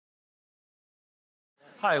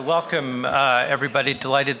Hi, welcome everybody.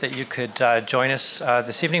 Delighted that you could join us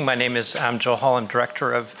this evening. My name is Joe Hall. I'm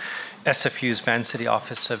director of SFU's Vancity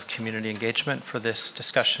Office of Community Engagement for this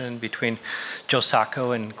discussion between Joe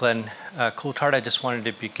Sacco and Glenn Coulthard. I just wanted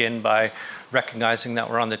to begin by recognizing that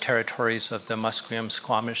we're on the territories of the Musqueam,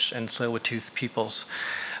 Squamish, and Tsleil-Waututh peoples.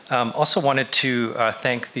 Also wanted to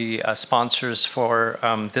thank the sponsors for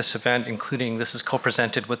this event, including this is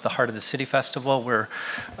co-presented with the Heart of the City Festival. We're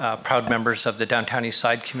proud members of the Downtown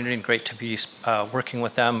Eastside community and great to be working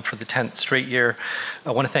with them for the 10th straight year.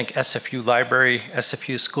 I want to thank SFU Library,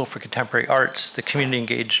 SFU School for Contemporary Arts, the Community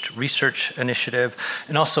Engaged Research Initiative,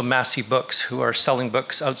 and also Massy Books, who are selling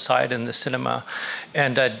books outside in the cinema.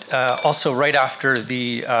 And also right after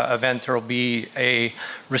the event, there will be a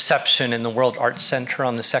reception in the World Arts Center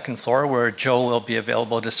on the second floor where Joe will be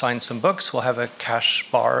available to sign some books. We'll have a cash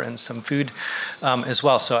bar and some food as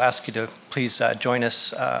well. So I ask you to please join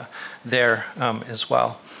us there as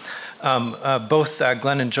well. Both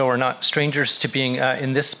Glenn and Joe are not strangers to being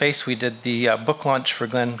in this space. We did the book launch for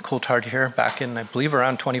Glenn Coulthard here back in, I believe,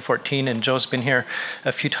 around 2014, and Joe's been here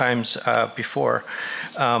a few times before.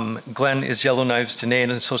 Glenn is Yellowknive's Dene,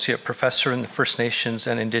 an associate professor in the First Nations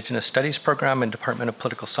and Indigenous Studies program and Department of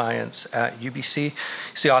Political Science at UBC.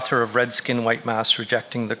 He's the author of Red Skin, White Mass,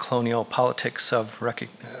 Rejecting the Colonial Politics of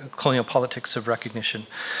Recognition.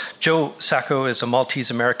 Joe Sacco is a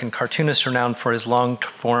Maltese-American cartoonist renowned for his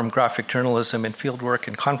long-form graphic journalism in fieldwork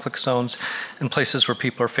in conflict zones and places where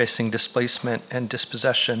people are facing displacement and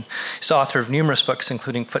dispossession. He's the author of numerous books,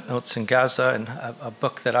 including Footnotes in Gaza, and a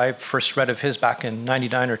book that I first read of his back in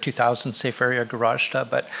 99 or 2000, Safe Area Goražde,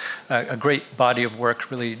 but a great body of work.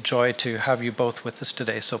 Really joy to have you both with us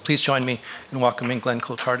today. So please join me in welcoming Glenn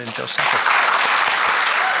Coulthard and Joe Sacco.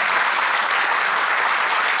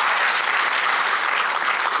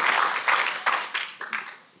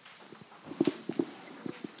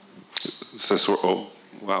 Oh,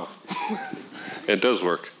 wow. It does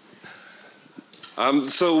work.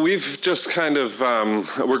 So we've just kind of,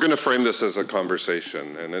 we're going to frame this as a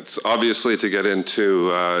conversation, and it's obviously to get into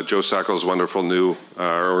Joe Sacco's wonderful new,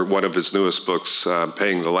 or one of his newest books,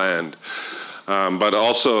 Paying the Land, but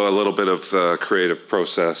also a little bit of the creative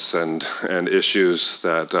process and issues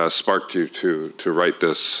that sparked you to write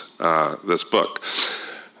this book.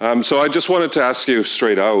 So I just wanted to ask you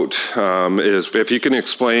straight out, is if you can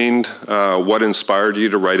explain what inspired you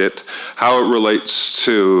to write it, how it relates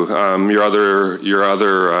to your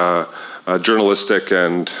other journalistic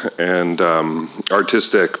and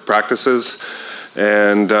artistic practices,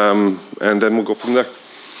 and then we'll go from there.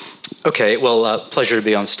 Okay, well, pleasure to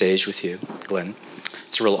be on stage with you, Glenn.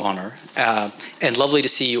 It's a real honor. And lovely to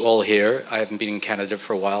see you all here. I haven't been in Canada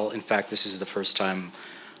for a while. In fact, this is the first time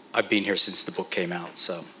I've been here since the book came out,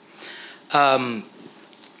 so. I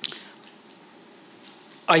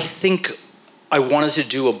think I wanted to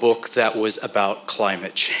do a book that was about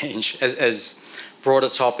climate change, as broad a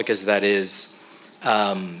topic as that is.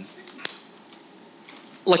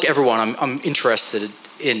 Like everyone, I'm interested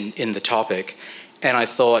in the topic, and I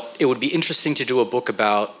thought it would be interesting to do a book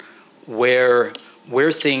about where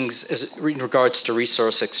things, in regards to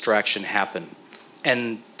resource extraction, happen.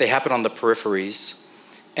 And they happen on the peripheries,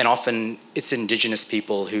 and often it's indigenous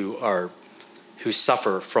people who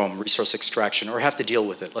suffer from resource extraction or have to deal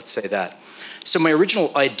with it, let's say that. So my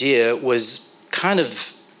original idea was kind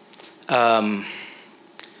of,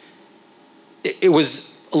 it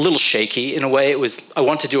was a little shaky in a way. I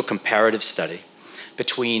wanted to do a comparative study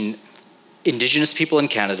between indigenous people in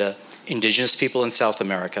Canada, indigenous people in South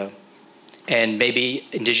America, and maybe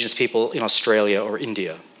indigenous people in Australia or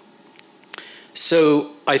India.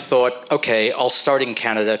 So I thought, okay, I'll start in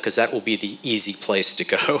Canada because that will be the easy place to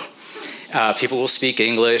go. People will speak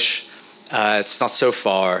English. It's not so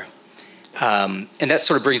far. And that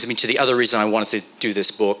sort of brings me to the other reason I wanted to do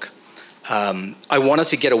this book. I wanted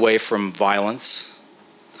to get away from violence.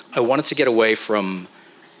 I wanted to get away from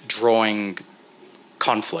drawing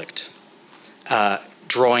conflict,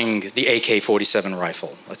 drawing the AK-47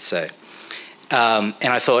 rifle, let's say.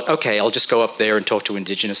 And I thought, okay, I'll just go up there and talk to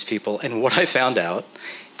indigenous people. And what I found out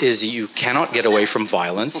is you cannot get away from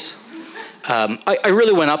violence. I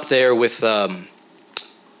really went up there with,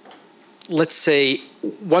 let's say,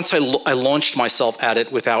 once I launched myself at it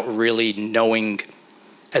without really knowing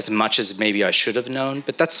as much as maybe I should have known,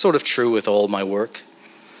 but that's sort of true with all my work.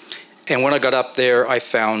 And when I got up there, I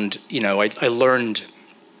found, I learned,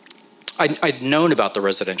 I'd known about the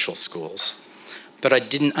residential schools, but I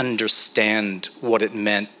didn't understand what it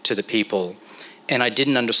meant to the people, and I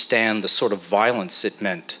didn't understand the sort of violence it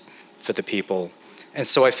meant for the people. And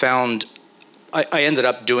so I ended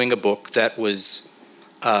up doing a book that was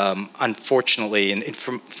unfortunately, and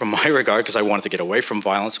from my regard, because I wanted to get away from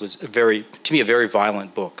violence, was to me, a very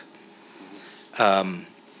violent book.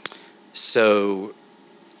 So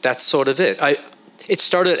that's sort of it. It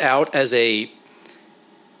started out as a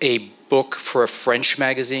book for a French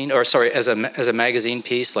magazine, or sorry, as a magazine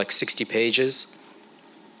piece, like 60 pages.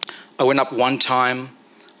 I went up one time.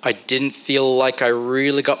 I didn't feel like I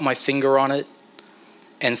really got my finger on it,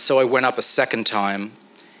 and so I went up a second time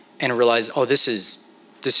and realized, oh, this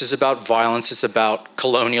is about violence, it's about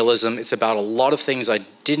colonialism, it's about a lot of things I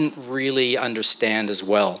didn't really understand as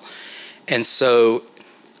well. And so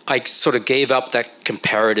I sort of gave up that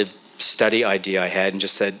comparative study idea I had and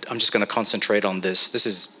just said, I'm just going to concentrate on this.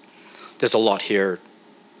 There's a lot here.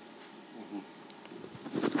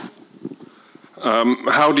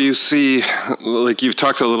 How do you see, like you've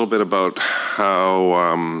talked a little bit about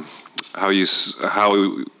how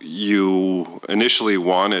you initially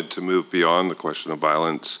wanted to move beyond the question of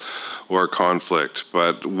violence or conflict,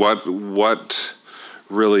 but what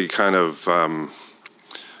really kind of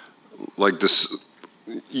like this?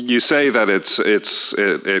 You say that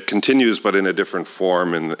it continues, but in a different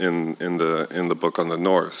form in the book on the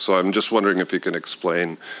North. So I'm just wondering if you can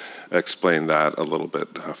explain that a little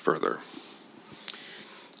bit further.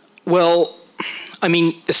 Well, I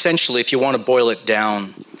mean, essentially, if you want to boil it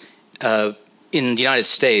down, in the United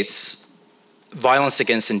States, violence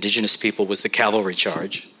against indigenous people was the cavalry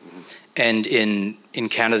charge, and in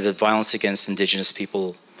Canada, violence against indigenous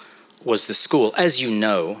people was the school, as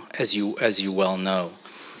you well know.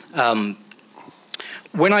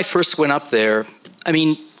 When I first went up there, I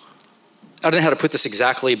mean, I don't know how to put this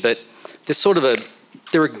exactly, but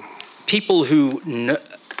there were people who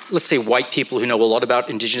let's say white people who know a lot about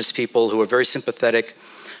indigenous people, who are very sympathetic,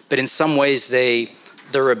 but in some ways they're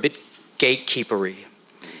a bit gatekeepery.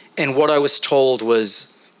 And what I was told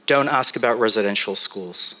was, don't ask about residential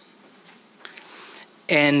schools.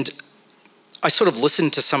 And I sort of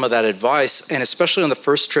listened to some of that advice, and especially on the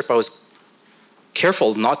first trip, I was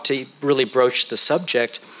careful not to really broach the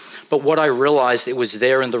subject, but what I realized, it was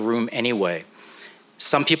there in the room anyway.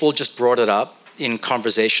 Some people just brought it up in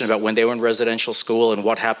conversation about when they were in residential school and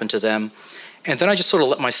what happened to them. And then I just sort of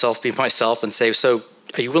let myself be myself and say, so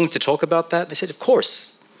are you willing to talk about that? They said, of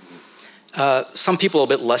course. Some people a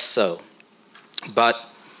bit less so. But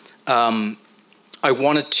I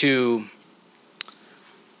wanted to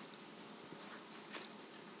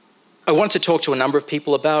talk to a number of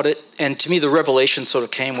people about it. And to me, the revelation sort of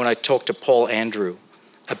came when I talked to Paul Andrew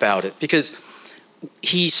about it, because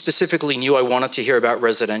he specifically knew I wanted to hear about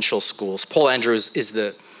residential schools. Paul Andrews is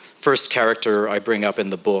the first character I bring up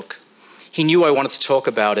in the book. He knew I wanted to talk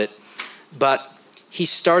about it, but he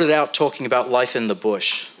started out talking about life in the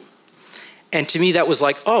bush. And to me, that was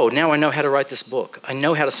like, oh, now I know how to write this book. I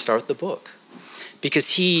know how to start the book.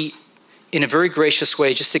 Because he, in a very gracious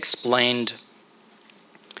way, just explained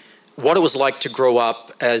what it was like to grow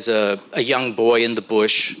up as a young boy in the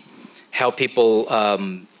bush, how people,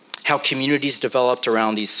 how communities developed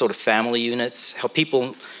around these sort of family units,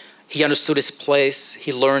 he understood his place.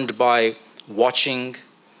 He learned by watching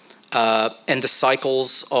and the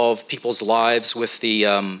cycles of people's lives with the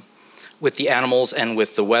animals and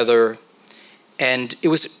with the weather. And it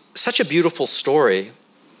was such a beautiful story.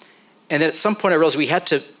 And at some point I realized we had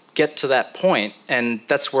to get to that point, and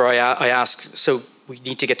that's where I asked, so we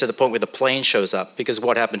need to get to the point where the plane shows up, because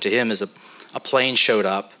what happened to him is a plane showed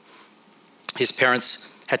up. His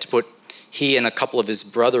parents had to put he and a couple of his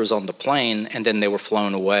brothers on the plane, and then they were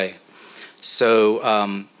flown away. So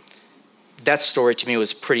that story to me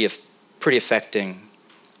was pretty affecting.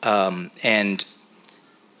 And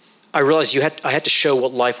I realized I had to show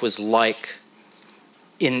what life was like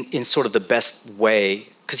in sort of the best way,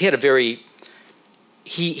 because he had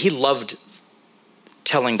he loved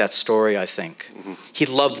telling that story, I think. Mm-hmm. He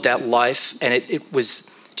loved that life, and it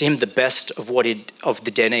was, to him, the best of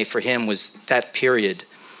the Dene for him was that period.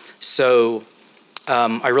 So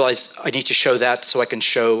I realized I need to show that so I can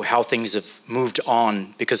show how things have moved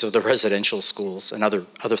on because of the residential schools and other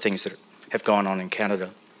things that have gone on in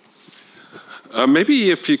Canada.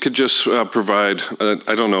 Maybe if you could just provide,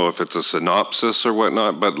 I don't know if it's a synopsis or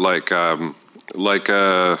whatnot, but like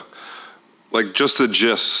just the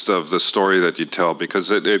gist of the story that you tell, because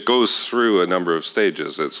it goes through a number of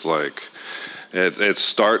stages. It's like, it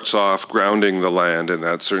starts off grounding the land in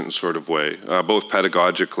that certain sort of way, both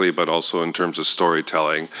pedagogically but also in terms of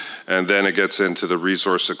storytelling. And then it gets into the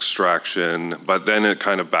resource extraction, but then it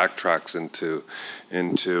kind of backtracks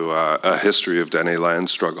into a history of Dene land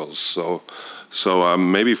struggles. So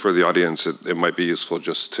maybe for the audience, it might be useful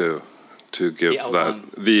just to give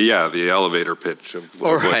the elevator pitch of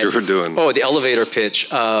what you were doing. Oh, the elevator pitch.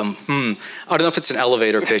 I don't know if it's an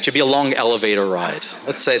elevator pitch. It'd be a long elevator ride.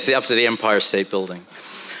 Let's say it's up to the Empire State Building.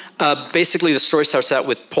 Basically, the story starts out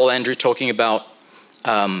with Paul Andrew talking about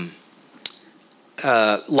life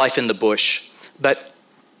in the bush. But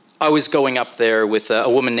I was going up there with a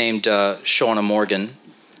woman named Shauna Morgan.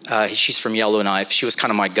 She's from Yellowknife. She was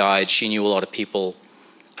kind of my guide. She knew a lot of people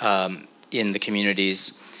in the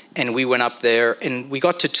communities. And we went up there, and we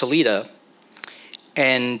got to Toledo.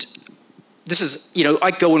 And this is,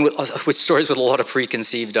 I go in with stories with a lot of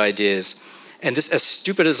preconceived ideas. And this, as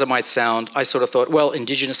stupid as it might sound, I sort of thought, well,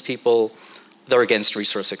 indigenous people, they're against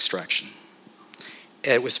resource extraction.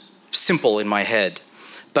 It was simple in my head.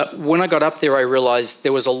 But when I got up there, I realized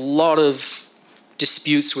there was a lot of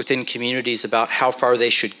disputes within communities about how far they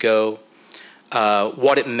should go,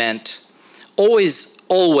 what it meant.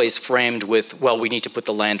 Always framed with, well, we need to put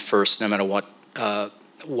the land first, no matter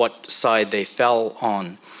what side they fell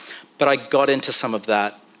on. But I got into some of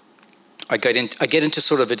that. I get into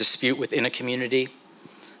sort of a dispute within a community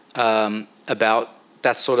about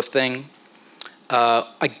that sort of thing.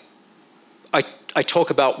 I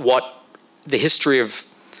talk about what the history of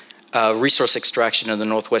resource extraction in the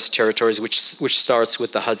Northwest Territories, which starts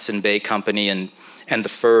with the Hudson Bay Company and the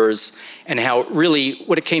furs, and how really,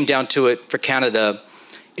 when it came down to it for Canada,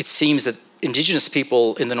 it seems that indigenous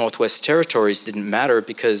people in the Northwest Territories didn't matter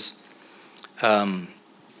because the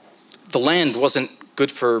land wasn't good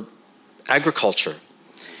for agriculture.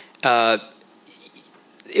 It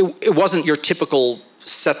wasn't your typical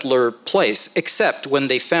settler place, except when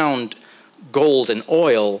they found gold and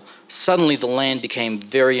oil, suddenly the land became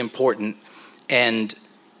very important, and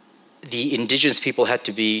the indigenous people had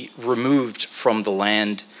to be removed from the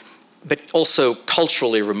land, but also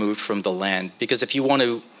culturally removed from the land. Because if you want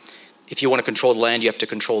to control the land, you have to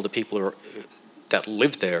control the people that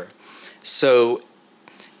live there. So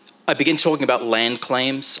I begin talking about land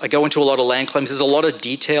claims. I go into a lot of land claims. There's a lot of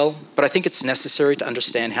detail, but I think it's necessary to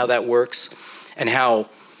understand how that works and how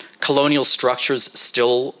colonial structures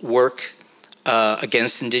still work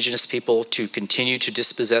against indigenous people to continue to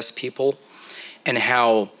dispossess people, and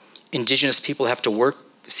how indigenous people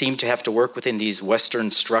seem to have to work within these Western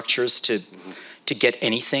structures to get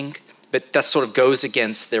anything. But that sort of goes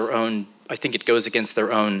against their own, I think it goes against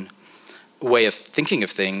their own way of thinking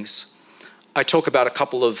of things. I talk about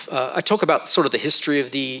I talk about sort of the history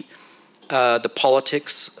of the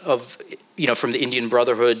politics of, from the Indian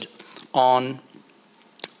Brotherhood on.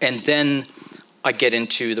 And then I get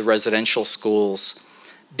into the residential schools,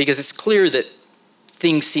 because it's clear that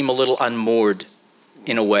things seem a little unmoored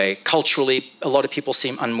in a way. Culturally, a lot of people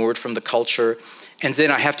seem unmoored from the culture. And then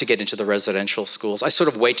I have to get into the residential schools. I sort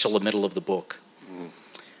of wait till the middle of the book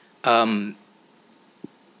to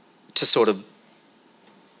sort of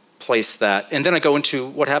place that. And then I go into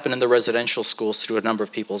what happened in the residential schools through a number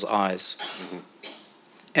of people's eyes.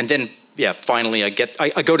 And then, finally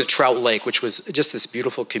I go to Trout Lake, which was just this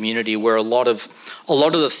beautiful community where a lot of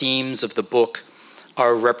the themes of the book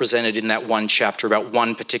are represented in that one chapter about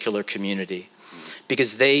one particular community.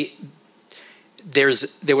 Because there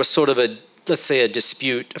was sort of a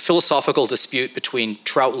philosophical dispute between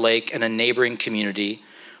Trout Lake and a neighboring community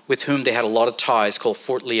with whom they had a lot of ties, called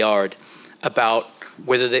Fort Liard, about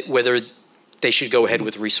whether they should go ahead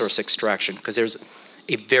with resource extraction, because there's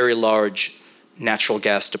a very large natural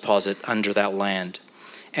gas deposit under that land.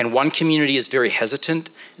 And one community is very hesitant.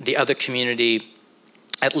 The other community,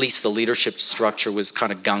 at least the leadership structure, was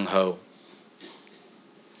kind of gung-ho.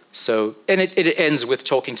 So, and it ends with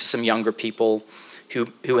talking to some younger people who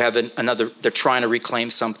have they're trying to reclaim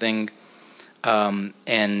something, and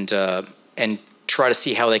try to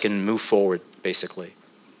see how they can move forward, basically.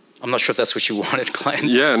 I'm not sure if that's what you wanted, Glenn.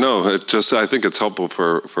 Yeah, no, I think it's helpful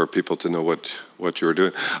for people to know what you were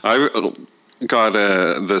doing. I got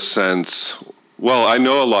the sense, well, I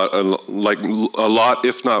know a lot,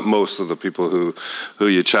 if not most of the people who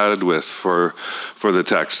you chatted with for the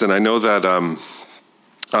text. And I know that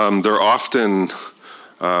they're often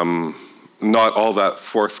not all that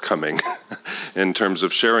forthcoming in terms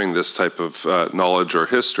of sharing this type of knowledge or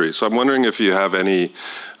history. So I'm wondering if you have any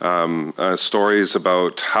stories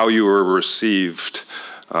about how you were received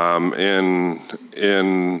in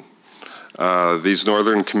these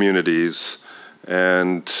northern communities,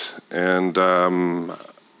 and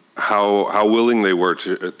how willing they were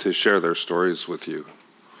to share their stories with you.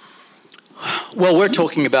 Well, we're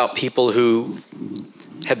talking about people who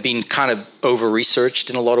have been kind of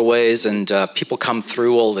over-researched in a lot of ways, and people come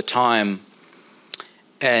through all the time.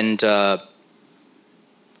 And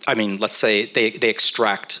I mean, let's say they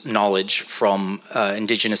extract knowledge from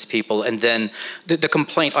indigenous people, and then the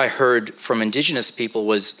complaint I heard from indigenous people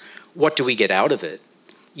was, what do we get out of it?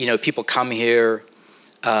 You know, people come here,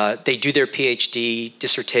 they do their PhD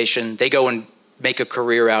dissertation, they go and make a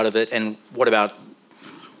career out of it, and what about,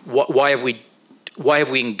 why have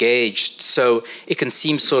we engaged? So it can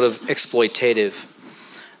seem sort of exploitative.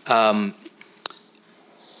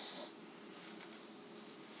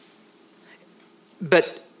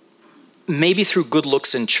 But maybe through good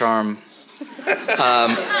looks and charm,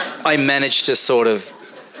 I managed to sort of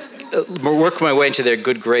work my way into their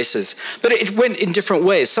good graces. But it went in different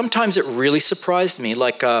ways. Sometimes it really surprised me.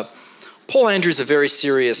 Like, Paul Andrews is a very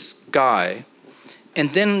serious guy.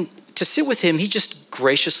 And then to sit with him, he just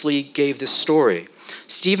graciously gave this story.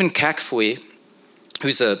 Stephen Kakfwi,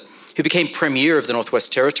 who became premier of the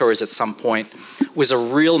Northwest Territories at some point, was a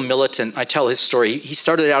real militant. I tell his story. He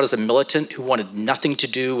started out as a militant who wanted nothing to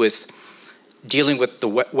do with dealing with the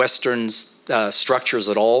Western's structures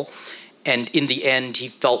at all. And in the end, he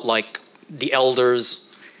felt like the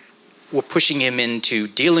elders were pushing him into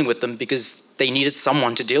dealing with them because they needed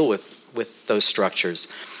someone to deal with those structures.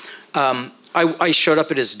 I showed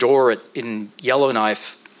up at his door in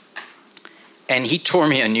Yellowknife, and he tore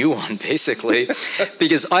me a new one, basically,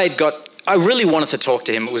 because I really wanted to talk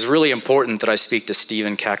to him. It was really important that I speak to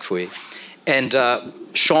Stephen Kakfwi. And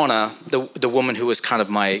Shauna, the woman who was kind of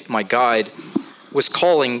my guide, was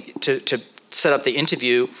calling to set up the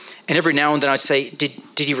interview, and every now and then I'd say, did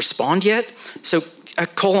he respond yet? So I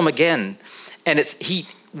call him again, and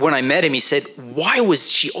when I met him, he said, why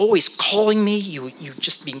was she always calling me?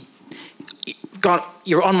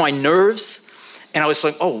 You're on my nerves. And I was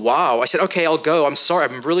like, oh, wow. I said, okay, I'll go. I'm sorry.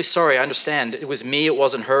 I'm really sorry. I understand. It was me. It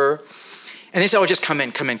wasn't her. And they said, oh, just come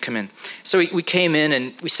in. So we came in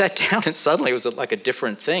and we sat down, and suddenly it was like a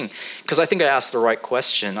different thing. Because I think I asked the right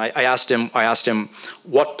question. I asked him,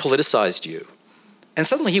 what politicized you? And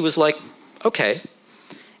suddenly he was like, okay.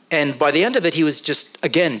 And by the end of it, he was just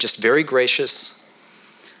very gracious.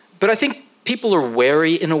 But I think people are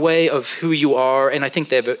wary in a way of who you are, and I think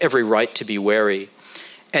they have every right to be wary.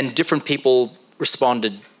 And different people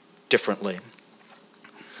responded differently.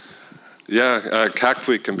 Yeah,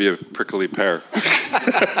 Kakfwi can be a prickly pear. Is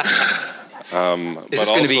this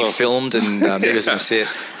going to be filmed and maybe going to see it?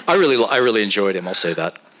 I really enjoyed him. I'll say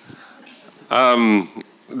that. I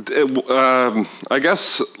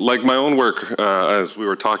guess, like my own work, as we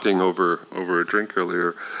were talking over a drink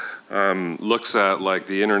earlier, looks at like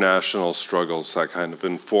the international struggles that kind of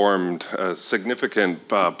informed a significant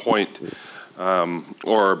point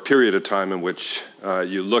or a period of time in which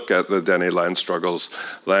you look at the Dene land struggles,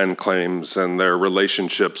 land claims, and their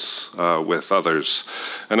relationships with others.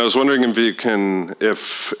 And I was wondering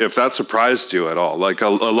if that surprised you at all. Like a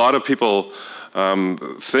lot of people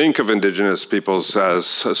think of indigenous peoples as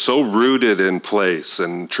so rooted in place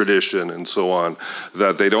and tradition and so on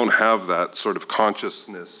that they don't have that sort of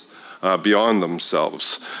consciousness beyond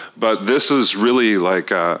themselves. But this is really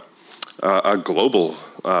like a global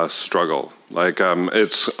struggle. Like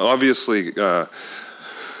it's obviously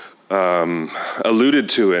alluded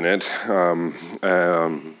to in it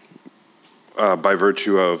by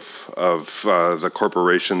virtue of the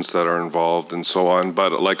corporations that are involved and so on.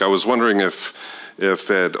 But like I was wondering if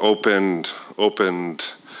it opened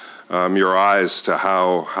your eyes to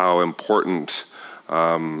how important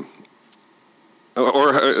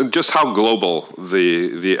or just how global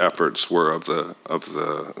the efforts were of the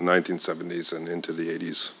 1970s and into the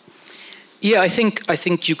 80s. Yeah, I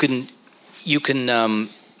think you can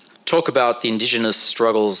talk about the indigenous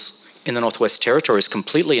struggles in the Northwest Territories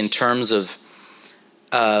completely in terms of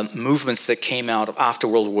movements that came out after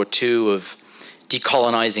World War II, of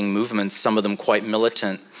decolonizing movements, some of them quite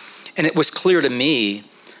militant. And it was clear to me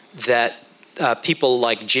that people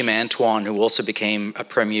like Jim Antoine, who also became a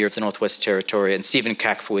premier of the Northwest Territory, and Stephen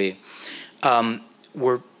Kakfwi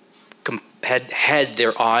had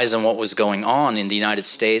their eyes on what was going on in the United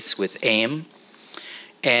States with AIM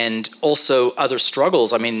and also other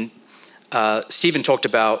struggles. I mean, Stephen talked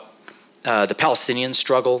about the Palestinian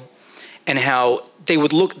struggle and how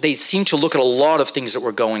they seemed to look at a lot of things that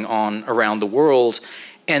were going on around the world,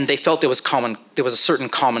 and they felt there was a certain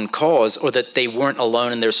common cause, or that they weren't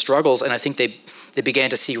alone in their struggles. And I think they began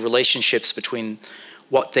to see relationships between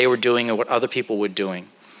what they were doing and what other people were doing.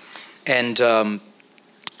 And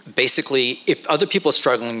basically, if other people are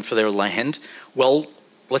struggling for their land, well,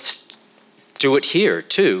 let's do it here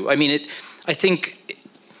too. I mean, I think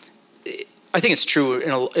it's true in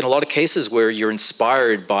a lot of cases where you're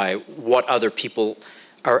inspired by what other people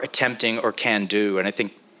are attempting or can do, and I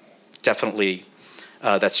think definitely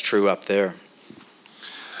that's true up there.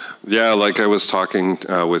 Yeah, like I was talking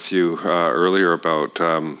with you earlier about,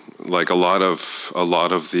 like a lot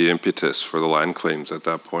of the impetus for the land claims at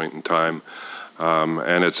that point in time,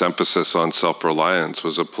 and its emphasis on self-reliance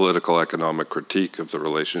was a political economic critique of the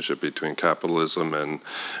relationship between capitalism and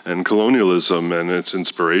colonialism, and its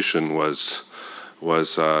inspiration was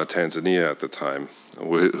Tanzania at the time,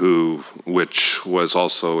 which was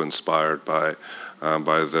also inspired by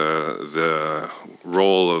the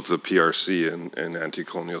role of the PRC in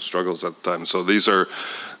anti-colonial struggles at the time. So these are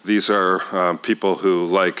people who,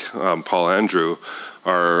 like Paul Andrew,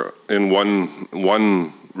 are in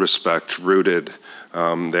one respect rooted.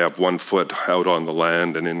 They have 1 foot out on the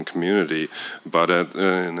land and in community, but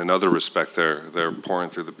in another respect, they're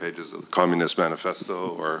pouring through the pages of the Communist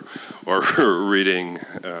Manifesto or reading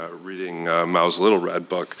Mao's Little Red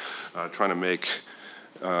Book, trying to make.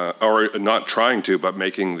 Or not trying to, but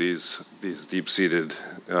making these deep-seated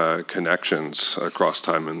connections across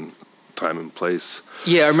time and place.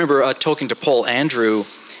 Yeah, I remember talking to Paul Andrew,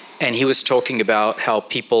 and he was talking about how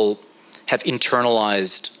people have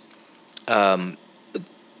internalized. They've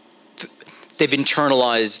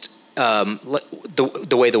internalized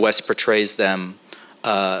the way the West portrays them.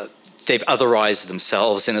 They've otherized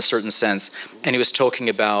themselves in a certain sense, and he was talking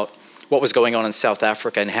about what was going on in South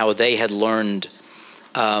Africa and how they had learned.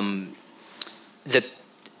 That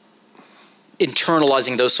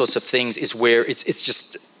internalizing those sorts of things is where it's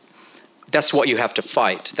just, that's what you have to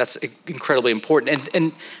fight. That's incredibly important.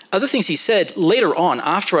 And other things he said later on,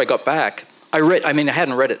 after I got back, I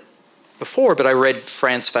hadn't read it before, but I read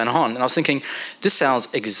Frantz Fanon, and I was thinking, this sounds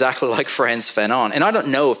exactly like Frantz Fanon. And I don't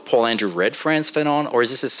know if Paul Andrew read Frantz Fanon, or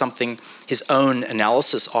is this something, his own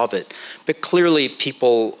analysis of it. But clearly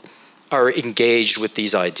people are engaged with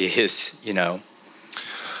these ideas, you know.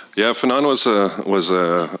 Yeah, Fanon was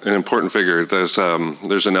an important figure. There's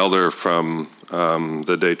an elder from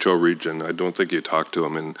the Dachau region. I don't think you talked to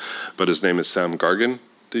him, but his name is Sam Gargan.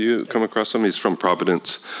 Do you come across him? He's from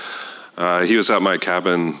Providence. He was at my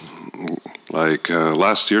cabin like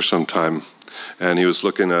last year sometime, and he was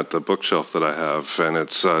looking at the bookshelf that I have, and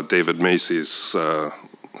it's David Macy's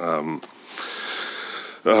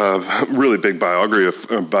really big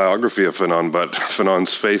biography of Fanon, but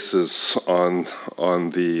Fanon's face is on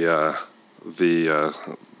the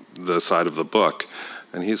side of the book,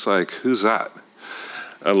 and he's like, "Who's that?"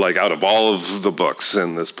 And like, out of all of the books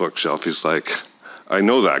in this bookshelf, he's like, "I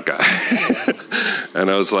know that guy."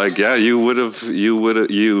 And I was like, "Yeah, you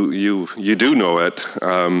do know it,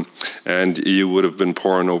 and you would have been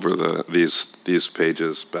poring over these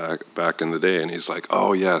pages back in the day." And he's like,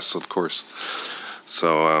 "Oh yes, of course."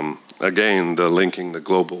 So again, the linking the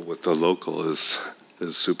global with the local is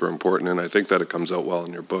super important, and I think that it comes out well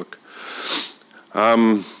in your book.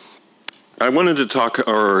 I wanted to talk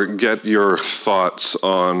or get your thoughts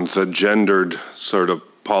on the gendered sort of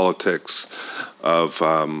politics of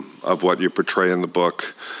what you portray in the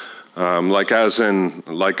book. Like as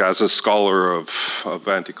a scholar of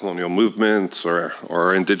anti-colonial movements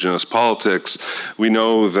or indigenous politics, we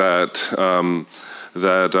know that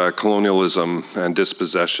colonialism and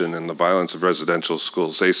dispossession and the violence of residential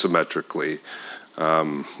schools asymmetrically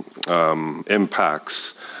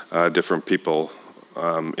impacts different people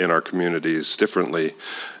in our communities differently.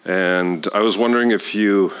 And I was wondering if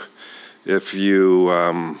you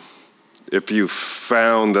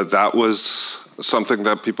found that was something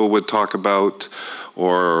that people would talk about,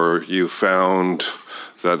 or you found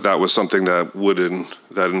that was something that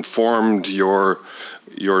informed your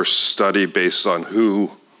study based on who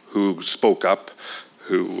spoke up,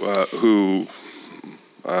 the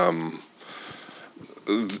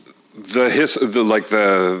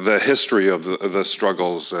history of the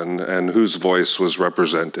struggles and whose voice was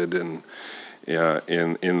represented in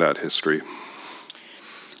that history.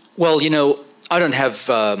 Well, you know, I don't have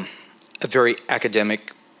a very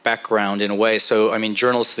academic background in a way, so I mean,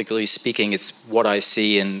 journalistically speaking, it's what I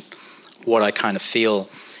see and what I kind of feel.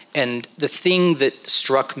 And the thing that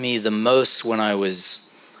struck me the most when I was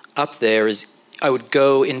up there is I would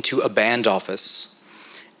go into a band office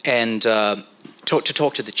and talk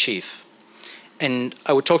to the chief. And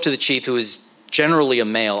I would talk to the chief, who is generally a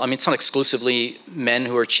male. I mean, it's not exclusively men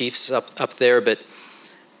who are chiefs up there, but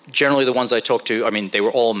generally the ones I talked to, I mean, they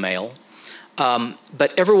were all male.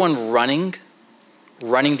 But everyone running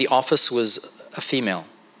the office was a female.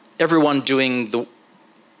 Everyone doing the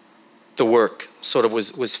work sort of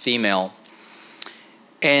was female.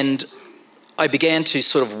 And I began to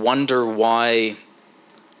sort of wonder why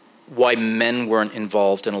men weren't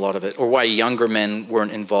involved in a lot of it, or why younger men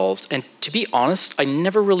weren't involved. And to be honest, I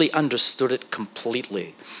never really understood it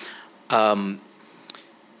completely.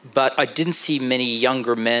 but I didn't see many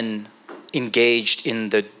younger men engaged in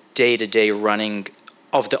the day-to-day running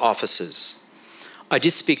of the offices. I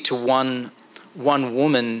did speak to one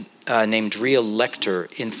woman named Rhea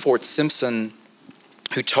Lecter in Fort Simpson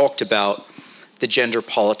who talked about the gender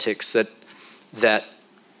politics that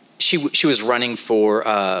she was running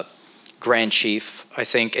for Grand Chief, I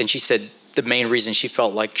think, and she said the main reason she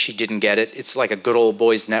felt like she didn't get it, it's like a good old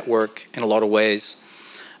boys network in a lot of ways.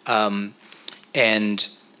 And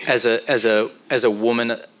as a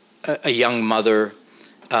woman, a young mother,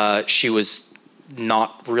 she was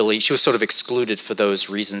not really, she was sort of excluded for those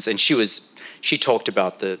reasons. And she talked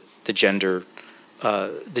about the gender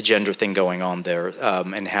thing going on there,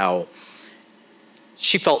 and how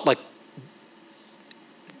she felt like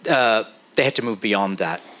they had to move beyond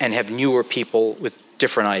that and have newer people with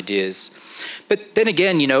different ideas. But then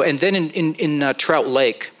again, and then in Trout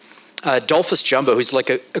Lake, Dolphus Jumbo, who's like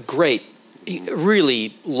a great,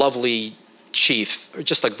 really lovely chief,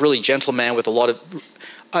 just like really gentleman with a lot of,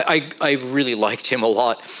 I really liked him a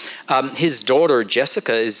lot. His daughter,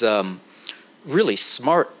 Jessica, is really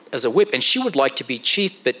smart as a whip, and she would like to be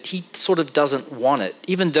chief, but he sort of doesn't want it,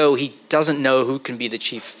 even though he doesn't know who can be the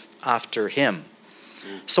chief after him.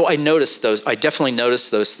 So I definitely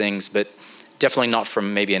noticed those things, but definitely not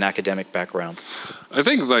from maybe an academic background. I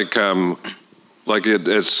think it's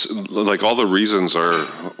like all the reasons are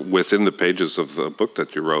within the pages of the book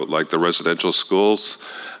that you wrote. Like the residential schools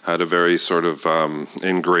had a very sort of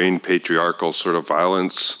ingrained patriarchal sort of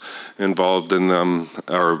violence involved in them,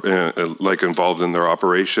 or involved in their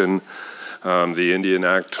operation. The Indian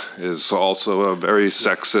Act is also a very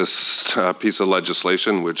sexist piece of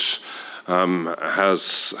legislation, which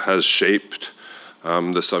has shaped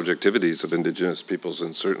the subjectivities of Indigenous peoples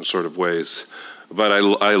in certain sort of ways. But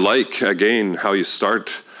I like, again, how you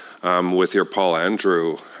start with your Paul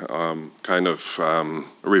Andrew kind of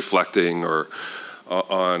reflecting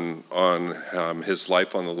on his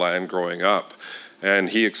life on the land growing up. And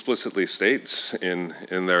he explicitly states in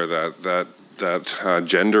there that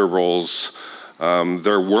gender roles,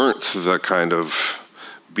 there weren't the kind of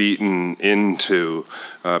beaten into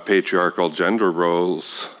patriarchal gender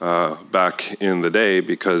roles back in the day,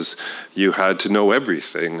 because you had to know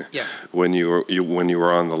everything. Yeah. When you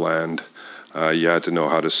were on the land. You had to know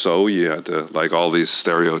how to sew. You had to, like, all these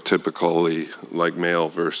stereotypically like male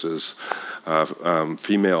versus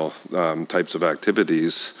female types of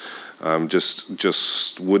activities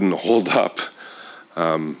just wouldn't hold up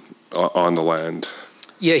on the land.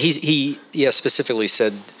 Yeah, he specifically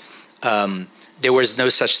said there was no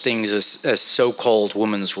such things as so-called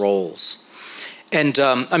women's roles. And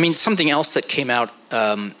I mean, something else that came out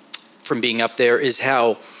from being up there is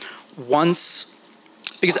how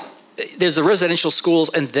because there's the residential schools,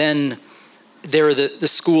 and then there are the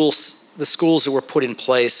schools that were put in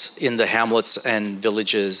place in the hamlets and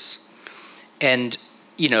villages. And,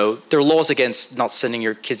 there are laws against not sending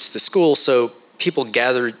your kids to school, so people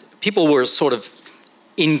were sort of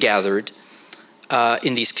ingathered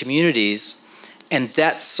in these communities. And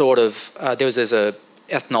that sort of, there's a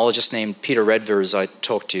ethnologist named Peter Redvers I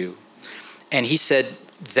talked to, and he said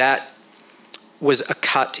that was a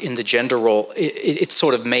cut in the gender role. It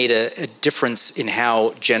sort of made a difference in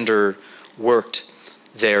how gender worked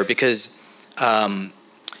there, because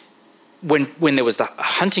when there was the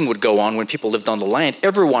hunting would go on, when people lived on the land,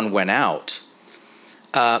 everyone went out.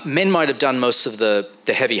 Men might have done most of the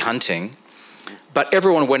heavy hunting, but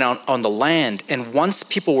everyone went out on the land. And once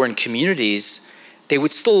people were in communities, the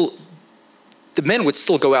men would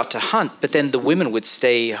still go out to hunt, but then the women would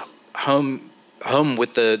stay home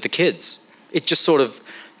with the kids. It just sort of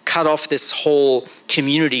cut off this whole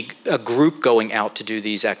community, a group going out to do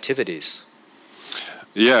these activities.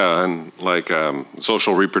 Yeah, and like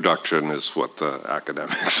social reproduction is what the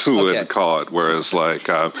academics would call it. Whereas like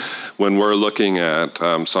when we're looking at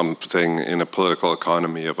something in a political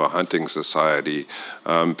economy of a hunting society,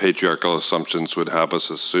 patriarchal assumptions would have us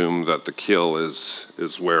assume that the kill is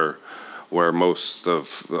where most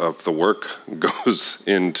of the work goes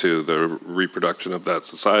into the reproduction of that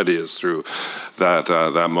society, is through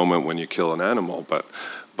that moment when you kill an animal.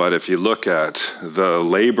 But if you look at the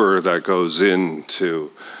labor that goes into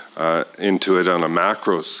it on a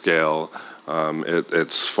macro scale,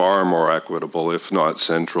 it's far more equitable, if not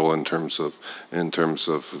central, in terms of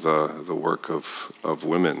the work of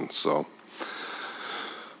women. So,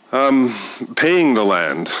 paying the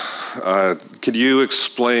land. Could you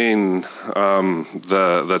explain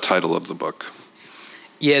the title of the book?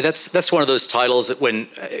 Yeah, that's one of those titles that when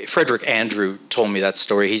Frederick Andrew told me that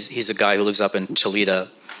story, he's a guy who lives up in Toledo.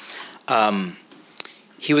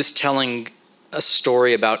 He was telling a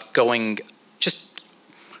story about going, just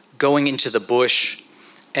going into the bush,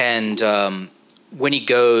 and when he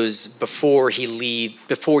goes, before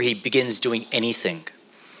he begins doing anything,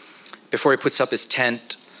 before he puts up his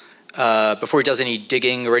tent, before he does any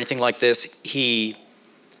digging or anything like this, he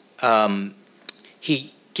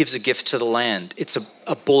gives a gift to the land. It's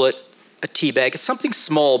a bullet, a tea bag. It's something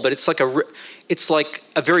small, but it's like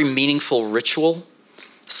a very meaningful ritual,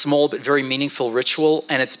 small but very meaningful ritual,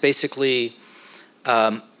 and it's basically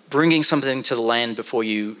bringing something to the land before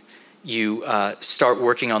you start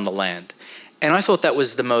working on the land. And I thought that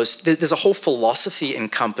was there's a whole philosophy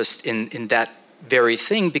encompassed in that very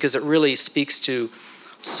thing, because it really speaks to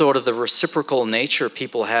sort of the reciprocal nature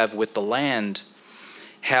people have with the land,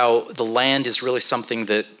 how the land is really something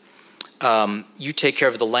that you take care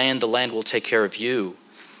of the land will take care of you.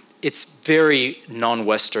 It's very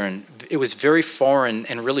non-Western. It was very foreign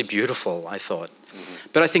and really beautiful, I thought. Mm-hmm.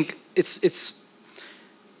 But I think it's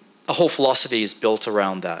a whole philosophy is built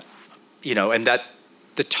around that, and that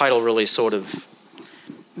the title really sort of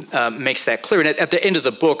makes that clear. And at the end of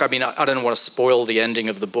the book, I mean, I don't want to spoil the ending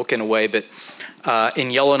of the book in a way, but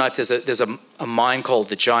in Yellowknife there's a mine called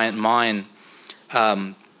the Giant Mine,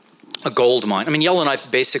 a gold mine. I mean,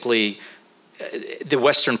 Yellowknife basically, the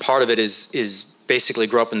western part of it is basically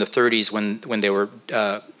grew up in the 30s when they were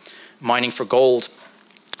mining for gold.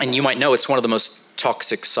 And you might know it's one of the most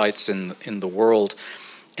toxic sites in the world.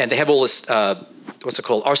 And they have all this, what's it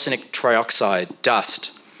called, arsenic trioxide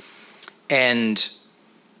dust. And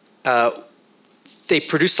they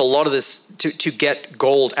produce a lot of this to get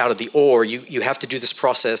gold out of the ore. You have to do this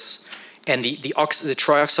process, and the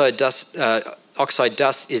trioxide dust, oxide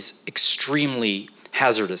dust is extremely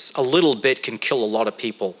hazardous. A little bit can kill a lot of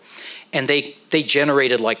people, and they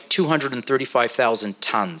generated like 235,000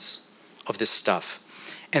 tons of this stuff.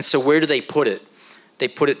 And so where do they put it? They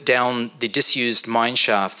put it down the disused mine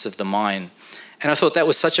shafts of the mine. And I thought that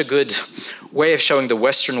was such a good way of showing the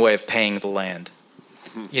Western way of paying the land.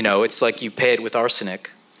 It's like you pay it with arsenic.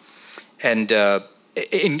 And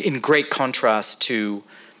in great contrast to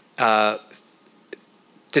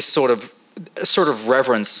this sort of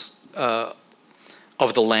reverence of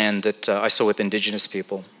the land that I saw with indigenous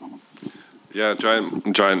people. Yeah,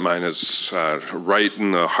 Giant Mine is right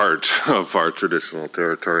in the heart of our traditional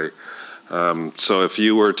territory. So if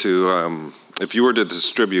you were to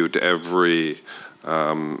distribute every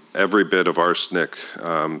bit of arsenic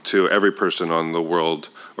to every person on the world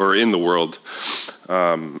or in the world,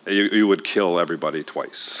 you would kill everybody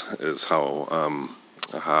twice. Is how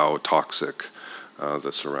toxic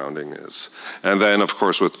the surrounding is. And then, of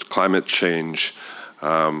course, with climate change,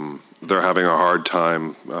 they're having a hard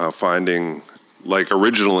time finding. Like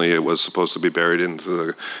originally, it was supposed to be buried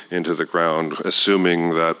into the ground,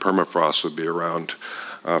 assuming that permafrost would be around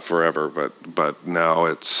forever. But now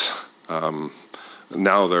it's now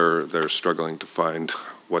they're struggling to find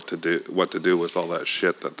what to do with all that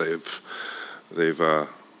shit that they've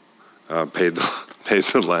paid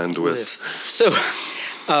the land with. So,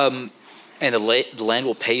 and the land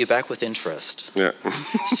will pay you back with interest. Yeah.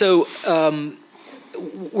 So,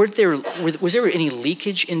 was there any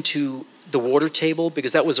leakage into the water table?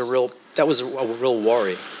 Because that was a real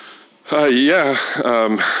worry. Yeah,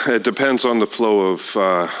 it depends on the flow of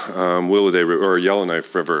Willowday or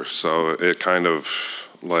Yellowknife River. So it kind of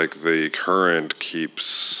like the current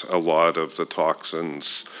keeps a lot of the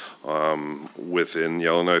toxins within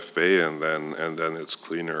Yellowknife Bay, and then it's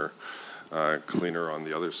cleaner on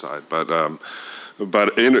the other side. But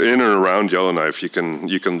in and around Yellowknife, you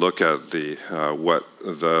can look at the what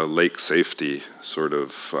the lake safety sort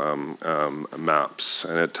of maps,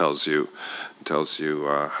 and it tells you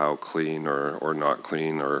how clean or not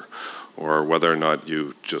clean, or whether or not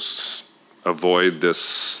you just avoid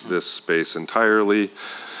this space entirely,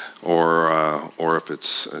 or if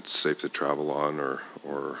it's safe to travel on or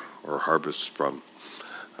harvest from.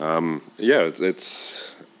 Yeah,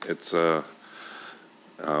 it's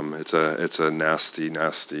a nasty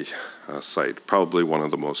site. Probably one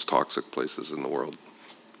of the most toxic places in the world.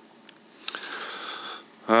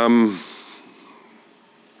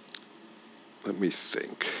 Let me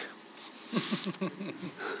think.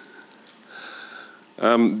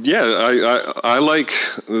 I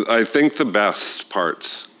think the best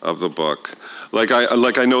parts of the book.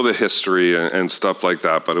 I know the history and stuff like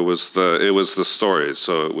that, but it was the stories.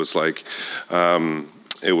 So it was like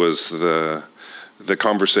it was the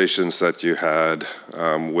conversations that you had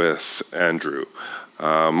with Andrew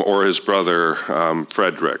or his brother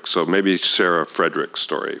Frederick. So maybe share a Frederick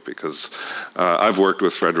story, because I've worked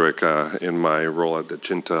with Frederick in my role at the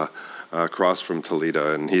Chinta across from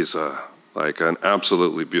Toledo, and he's like an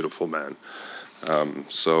absolutely beautiful man.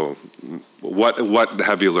 So what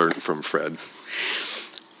have you learned from Fred?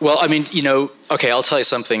 Well, I mean, okay, I'll tell you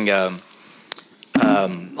something. I'll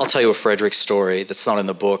tell you a Frederick story that's not in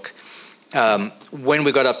the book. When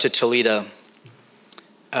we got up to Toledo,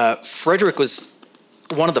 Frederick was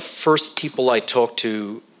one of the first people I talked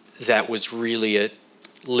to that was really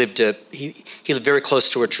he lived very close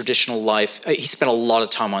to a traditional life. He spent a lot of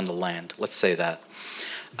time on the land, let's say that.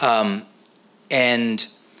 And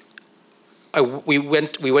we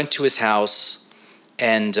went to his house,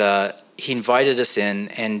 and he invited us in,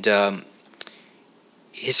 and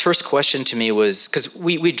his first question to me was, because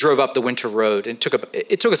we drove up the winter road, and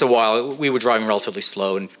it took us a while. We were driving relatively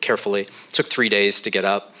slow and carefully. It took 3 days to get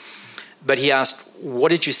up. But he asked, "What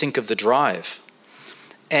did you think of the drive?"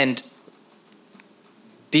 And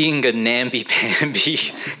being a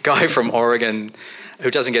namby-pamby guy from Oregon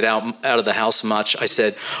who doesn't get out of the house much, I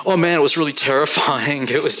said, "Oh man, it was really terrifying."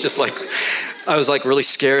 It was just like, I was like really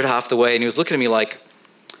scared half the way, and he was looking at me like,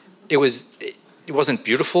 it wasn't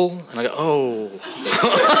beautiful, and I go, "Oh."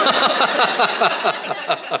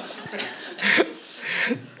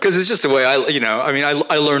 Because it's just the way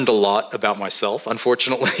I learned a lot about myself,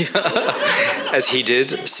 unfortunately, as he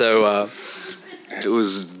did. So it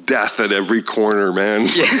was death at every corner, man.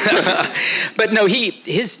 Yeah. But no,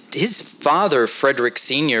 his father, Frederick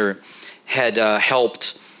Sr., had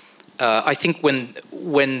helped. I think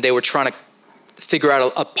when they were trying to figure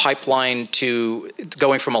out a pipeline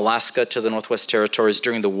going from Alaska to the Northwest Territories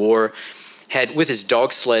during the war, with his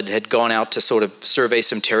dog sled, had gone out to sort of survey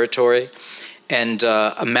some territory. And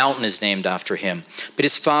a mountain is named after him. But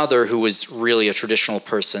his father, who was really a traditional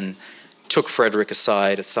person, took Frederick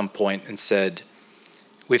aside at some point and said,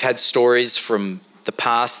 "We've had stories from the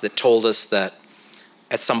past that told us that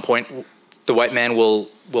at some point the white man will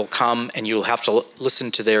come and you'll have to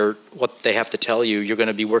listen to what they have to tell you. You're going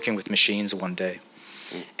to be working with machines one day."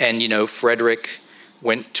 And, Frederick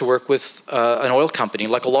went to work with an oil company,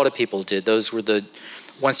 like a lot of people did.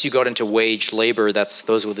 Once you got into wage labor,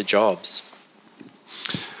 those were the jobs.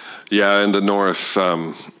 Yeah, in the north,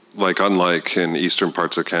 unlike in eastern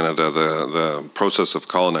parts of Canada, the process of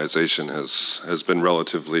colonization has been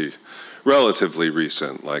relatively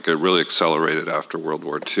recent. Like, it really accelerated after World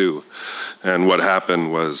War II. And what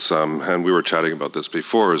happened was, and we were chatting about this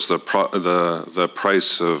before, is the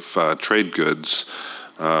price of trade goods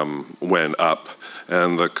went up,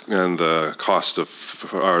 and the cost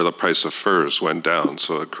the price of furs went down.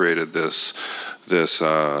 So it created this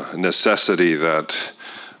necessity that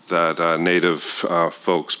native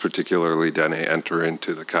folks, particularly Dene, enter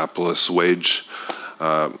into the capitalist wage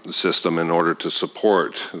system in order to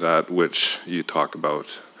support that which you talk about,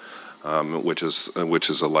 which is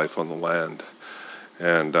a life on the land,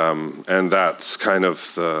 and that's kind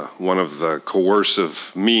of one of the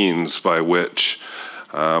coercive means by which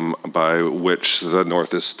the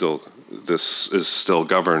North is still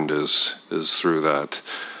governed is through that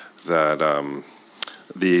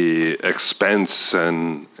the expense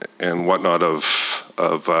and whatnot of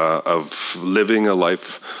living a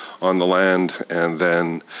life on the land, and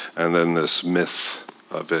then this myth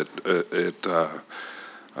of it.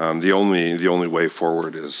 The only way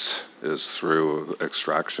forward is through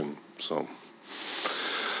extraction. So,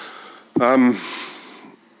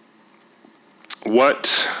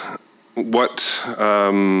 what's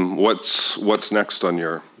next on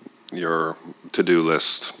your to-do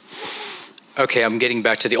list? Okay, I'm getting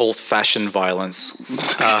back to the old-fashioned violence.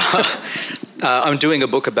 I'm doing a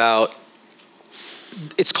book about,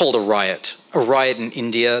 it's called a riot in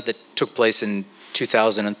India that took place in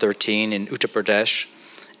 2013 in Uttar Pradesh,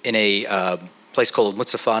 in a place called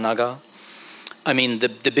Muzaffar. I mean,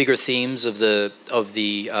 the bigger themes of the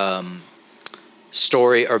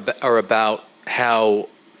story are about how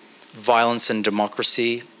violence and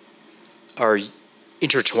democracy are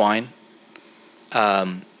intertwined.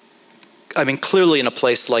 I mean, clearly in a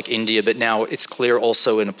place like India, but now it's clear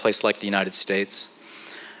also in a place like the United States.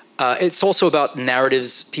 It's also about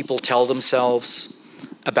narratives people tell themselves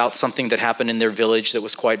about something that happened in their village that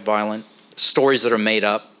was quite violent, stories that are made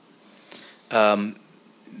up,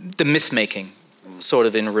 the myth-making sort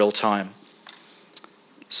of in real time.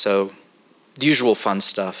 So, the usual fun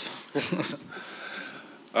stuff.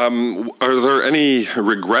 Are there any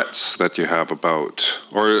regrets that you have about,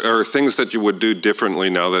 or things that you would do differently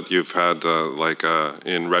now that you've had,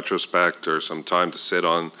 in retrospect, or some time to sit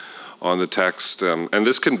on the text? And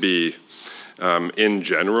this can be in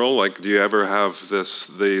general. Like, do you ever have the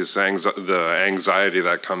anxiety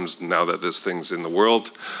that comes now that this thing's in the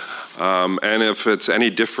world? And if it's any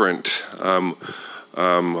different,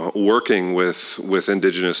 working with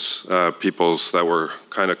indigenous peoples that were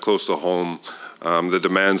kind of close to home, the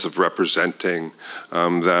demands of representing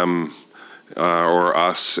them or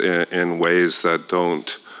us in ways that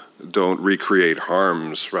don't recreate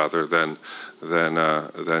harms, rather than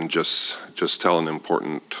just tell an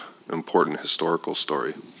important historical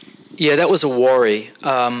story. Yeah, that was a worry.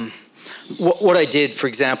 What I did, for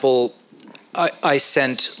example, I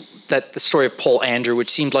sent the story of Paul Andrew, which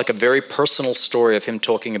seemed like a very personal story of him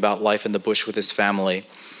talking about life in the bush with his family.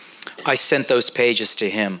 I sent those pages to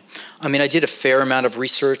him. I mean, I did a fair amount of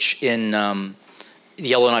research in the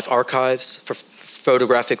Yellowknife archives for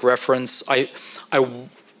photographic reference. I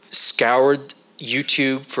scoured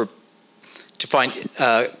YouTube to find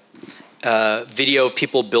video of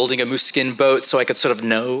people building a moose skin boat so I could sort of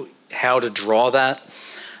know how to draw that.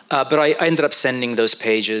 But I ended up sending those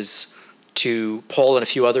pages to Paul and a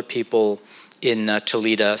few other people in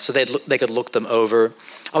Toledo so they could look them over.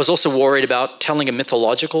 I was also worried about telling a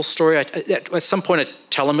mythological story. At some point, I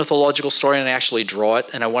tell a mythological story and I actually draw it,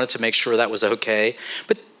 and I wanted to make sure that was okay.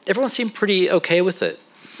 But everyone seemed pretty okay with it.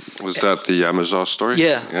 Was that the Amazon story?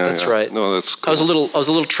 Yeah, that's right. No, that's cool. I was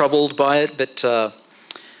a little troubled by it, but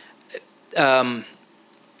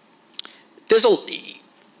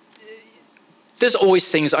there's always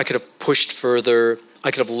things I could have pushed further. I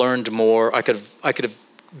could have learned more. I could have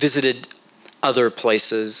visited other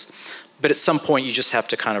places. But at some point, you just have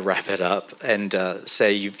to kind of wrap it up and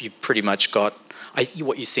say you've pretty much got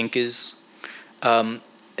what you think is a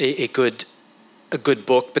good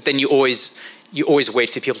book. But then you always wait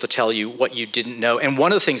for people to tell you what you didn't know. And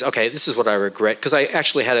one of the things, okay, this is what I regret, because I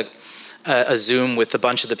actually had a Zoom with a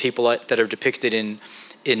bunch of the people that are depicted in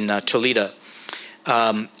Toledo.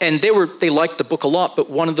 And they liked the book a lot, but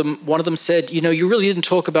one of them said, you really didn't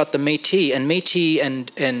talk about the Métis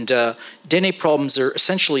and Dene problems are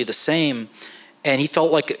essentially the same, and he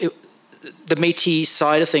felt like the Métis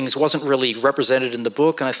side of things wasn't really represented in the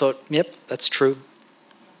book, and I thought, yep, that's true.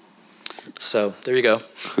 So there you go.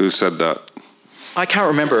 Who said that? I can't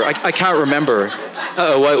remember. I can't remember.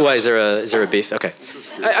 Why is there a beef? Okay,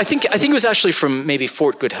 I think it was actually from maybe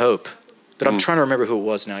Fort Good Hope, but I'm trying to remember who it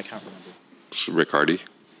was now. I can't remember. Riccardi.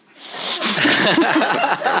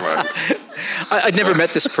 I'd never met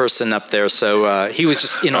this person up there, so he was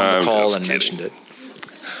just in on the call and mentioned it.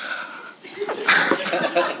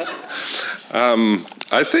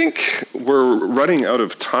 I think we're running out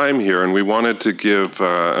of time here, and we wanted to give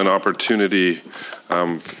an opportunity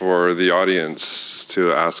for the audience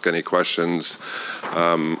to ask any questions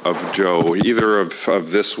of Joe, either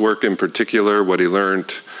of this work in particular, what he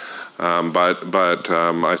learned. But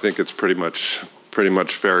I think it's pretty much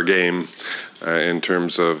fair game in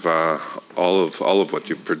terms of all of what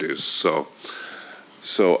you've produced. So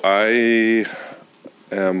I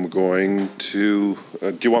am going to.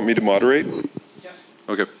 Do you want me to moderate? Yeah.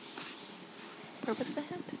 Okay. Where was the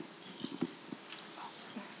hand?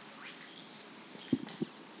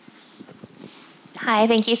 Hi,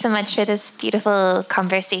 thank you so much for this beautiful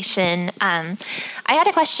conversation. I had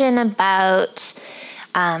a question about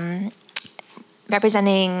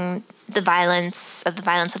representing the violence of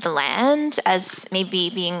the land as maybe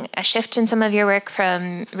being a shift in some of your work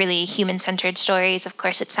from really human-centered stories. Of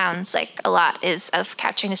course, it sounds like a lot is of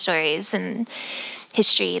capturing the stories and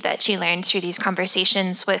history that you learned through these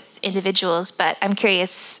conversations with individuals, but I'm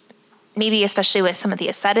curious, maybe especially with some of the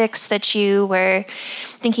aesthetics that you were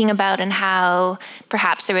thinking about and how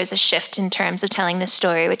perhaps there was a shift in terms of telling this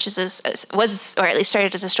story, which was, or at least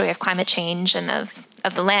started as a story of climate change and of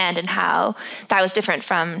the land, and how that was different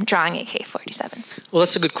from drawing AK-47s. Well,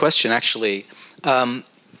 that's a good question, actually.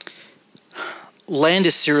 Land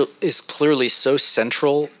is clearly so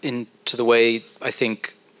central into the way I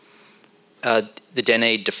think the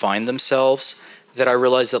Dene define themselves that I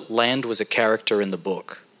realized that land was a character in the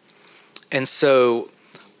book. And so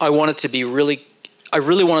I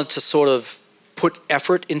really wanted to sort of put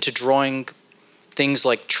effort into drawing things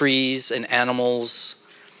like trees and animals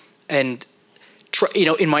and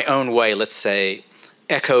in my own way, let's say,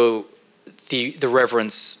 echo the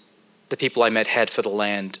reverence the people I met had for the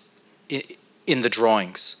land in the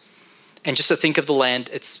drawings. And just to think of the land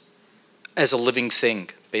as a living thing,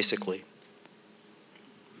 basically.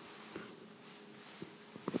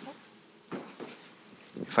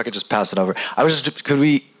 If I could just pass it over. Could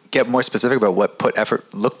we get more specific about what put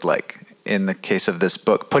effort looked like in the case of this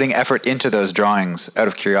book? Putting effort into those drawings out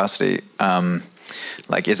of curiosity.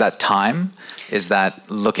 Is that time? Is that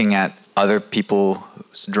looking at other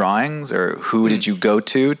people's drawings, or who did you go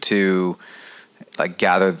to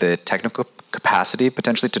gather the technical capacity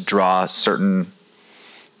potentially to draw certain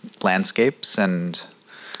landscapes? And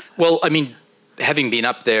well, I mean, having been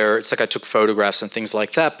up there, it's like I took photographs and things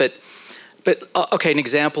like that. But okay, an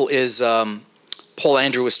example is Paul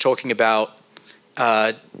Andrew was talking about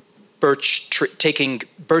taking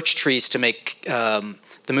birch trees to make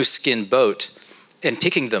the moose skin boat and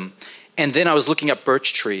picking them. And then I was looking up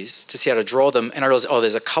birch trees to see how to draw them, and I realized, oh,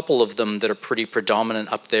 there's a couple of them that are pretty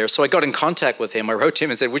predominant up there. So I got in contact with him. I wrote to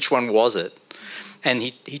him and said, which one was it? And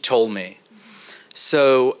he told me.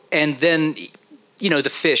 So, and then, you know, the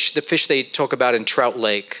fish they talk about in Trout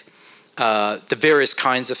Lake, the various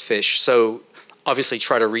kinds of fish. So obviously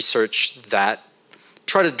try to research that,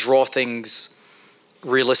 try to draw things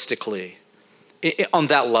realistically on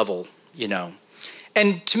that level, you know.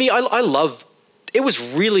 And to me, I love, it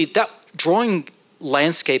was really, that drawing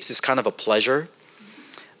landscapes is kind of a pleasure.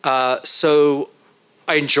 So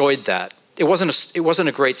I enjoyed that. It wasn't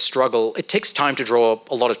a great struggle. It takes time to draw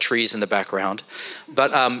a lot of trees in the background,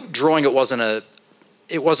 but drawing it wasn't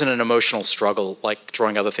an emotional struggle like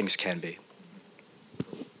drawing other things can be.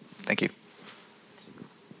 Thank you.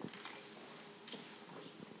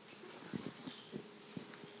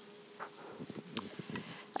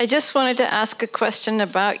 I just wanted to ask a question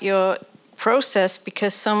about your process,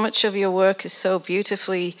 because so much of your work is so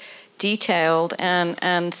beautifully detailed,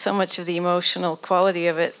 and so much of the emotional quality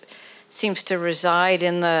of it seems to reside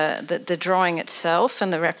in the drawing itself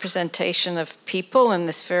and the representation of people in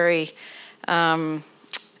this very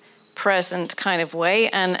present kind of way.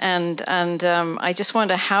 And I just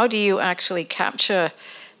wonder, how do you actually capture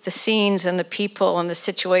the scenes and the people and the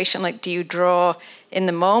situation? Like, do you draw in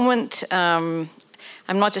the moment?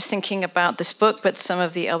 I'm not just thinking about this book, but some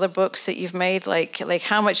of the other books that you've made. Like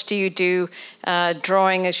how much do you do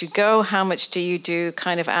drawing as you go? How much do you do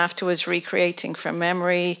kind of afterwards recreating from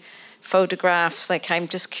memory, photographs? Like, I'm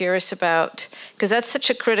just curious about, because that's such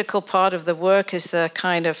a critical part of the work, is the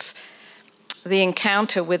kind of the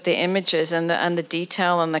encounter with the images and the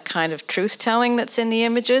detail and the kind of truth telling that's in the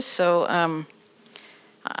images. So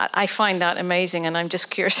I find that amazing, and I'm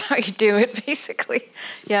just curious how you do it, basically.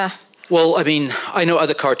 Yeah. Well, I mean, I know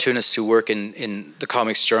other cartoonists who work in the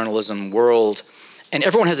comics journalism world, and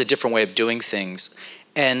everyone has a different way of doing things.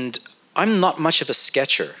 And I'm not much of a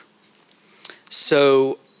sketcher.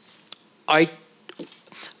 So I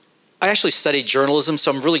actually studied journalism,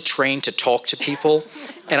 so I'm really trained to talk to people,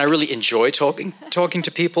 and I really enjoy talking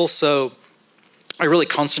to people. So I really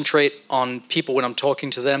concentrate on people when I'm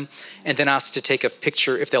talking to them, and then ask to take a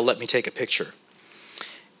picture if they'll let me take a picture.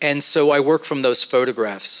 And so I work from those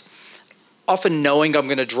photographs. Often knowing I'm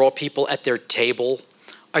going to draw people at their table,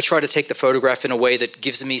 I try to take the photograph in a way that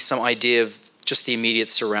gives me some idea of just the immediate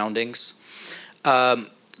surroundings. The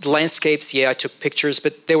landscapes, yeah, I took pictures,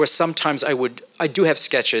 but there were sometimes I do have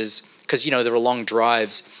sketches, because, you know, there were long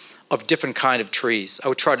drives of different kind of trees. I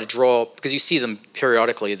would try to draw, because you see them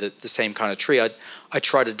periodically, the same kind of tree. I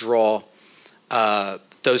try to draw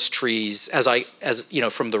those trees as you know,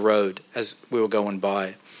 from the road as we were going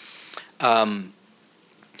by.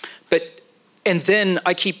 And then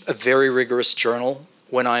I keep a very rigorous journal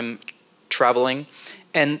when I'm traveling,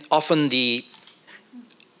 and often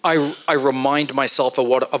I remind myself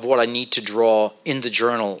of what I need to draw in the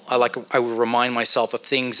journal. I would remind myself of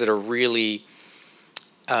things that are really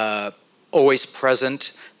always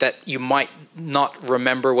present that you might not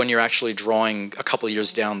remember when you're actually drawing a couple of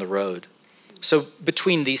years down the road. So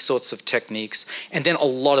between these sorts of techniques, and then a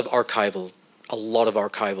lot of archival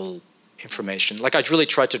information. Like, I really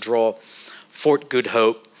tried to draw Fort Good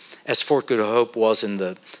Hope, as Fort Good Hope was in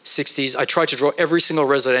the 60s. I tried to draw every single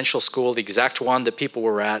residential school, the exact one that people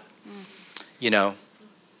were at, you know.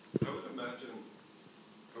 I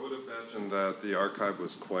would imagine that the archive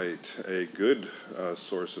was quite a good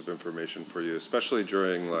source of information for you, especially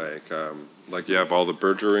during like you have all the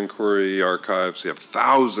Berger Inquiry archives. You have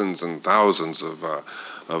thousands and thousands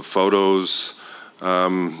of photos.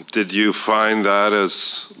 Did you find that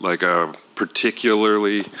as like a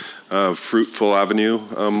particularly fruitful avenue,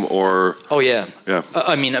 or? Oh yeah. Yeah.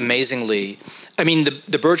 I mean, amazingly. I mean,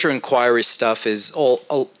 the Berger Inquiry stuff is all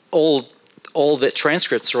the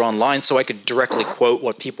transcripts are online, so I could directly quote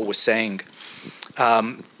what people were saying,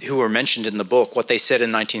 who were mentioned in the book, what they said in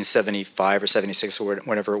 1975 or 76 or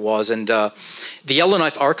whenever it was. And the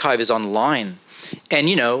Yellowknife archive is online, and,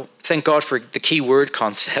 you know, thank God for the keyword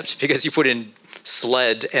concept, because you put in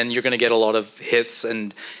sled and you're going to get a lot of hits,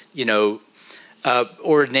 and, you know,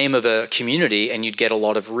 or name of a community, and you'd get a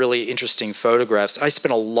lot of really interesting photographs. I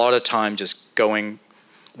spent a lot of time just going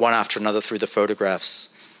one after another through the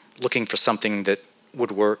photographs, looking for something that would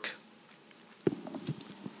work.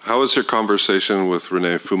 How was your conversation with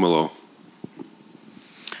René Fumelot?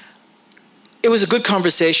 It was a good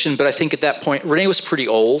conversation, but I think at that point, René was pretty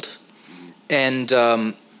old,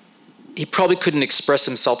 And he probably couldn't express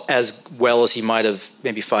himself as well as he might have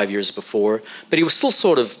maybe 5 years before, but he was still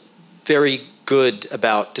sort of very good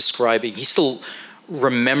about describing. He still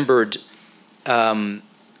remembered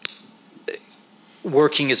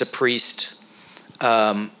working as a priest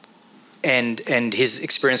and his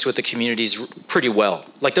experience with the communities pretty well.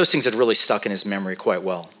 Like those things had really stuck in his memory quite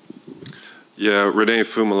well. Yeah, René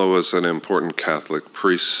Fumolo was an important Catholic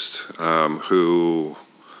priest who,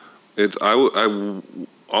 I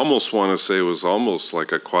almost want to say it was almost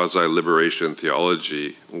like a quasi-liberation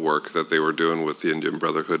theology work that they were doing with the Indian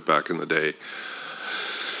Brotherhood back in the day.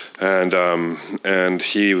 And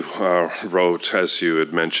he wrote, as you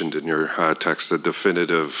had mentioned in your text, a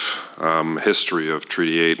definitive history of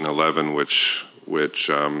Treaty 8 and 11, which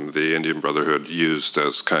the Indian Brotherhood used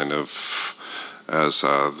as kind of as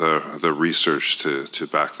the research to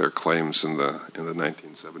back their claims in the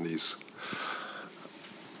 1970s.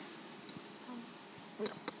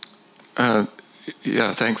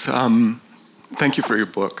 Yeah, thanks. Thank you for your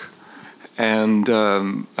book. And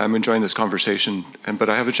I'm enjoying this conversation. But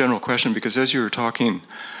I have a general question, because as you were talking,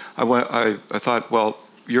 I thought, well,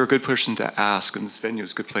 you're a good person to ask, and this venue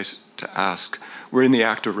is a good place to ask. We're in the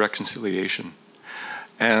act of reconciliation,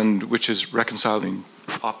 and which is reconciling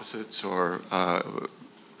opposites or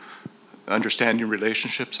understanding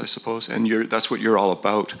relationships, I suppose. And that's what you're all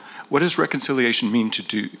about. What does reconciliation mean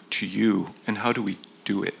to you, and how do we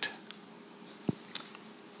do it?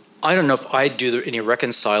 I don't know if I do any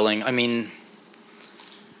reconciling. I mean,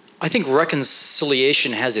 I think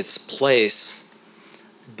reconciliation has its place,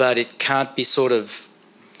 but it can't be sort of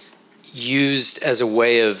used as a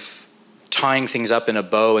way of tying things up in a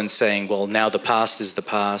bow and saying, well, now the past is the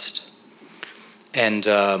past, and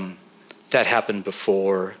that happened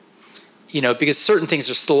before, because certain things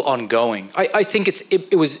are still ongoing. I think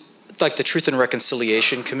it was like the Truth and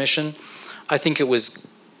Reconciliation Commission. I think it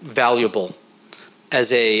was valuable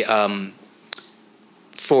as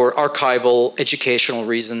for archival, educational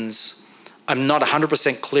reasons. I'm not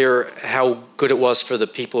 100% clear how good it was for the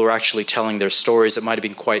people who are actually telling their stories. It might have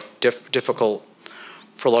been quite difficult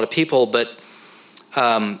for a lot of people, but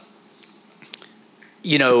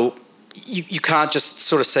you can't just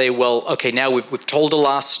sort of say, well, okay, now we've told the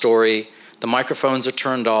last story, the microphones are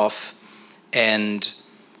turned off, and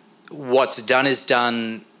what's done is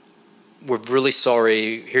done. We're really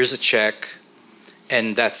sorry, here's a check,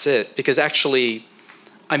 and that's it. Because actually,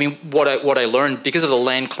 I mean, what I learned, because of the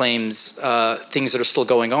land claims, things that are still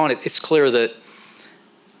going on, it's clear that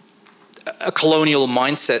a colonial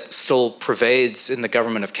mindset still pervades in the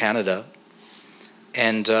government of Canada,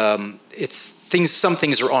 and some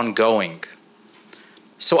things are ongoing.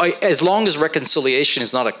 So as long as reconciliation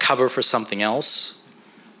is not a cover for something else,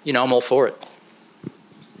 I'm all for it.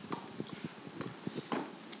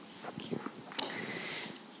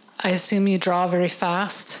 I assume you draw very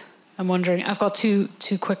fast. I'm wondering, I've got two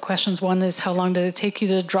quick questions. One is, how long did it take you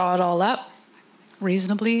to draw it all up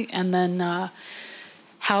reasonably? And then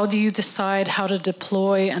how do you decide how to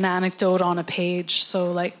deploy an anecdote on a page?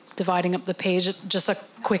 So like dividing up the page, just a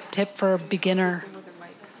quick tip for a beginner.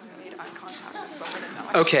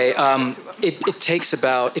 Okay, it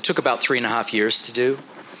took about 3.5 years to do.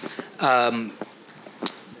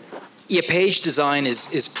 Page design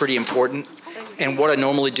is pretty important. And what I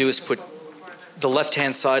normally do is put the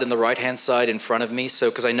left-hand side and the right-hand side in front of me. So,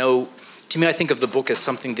 because to me, I think of the book as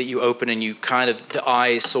something that you open and the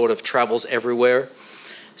eye sort of travels everywhere.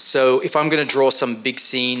 So if I'm going to draw some big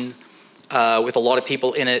scene with a lot of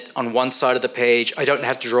people in it on one side of the page, I don't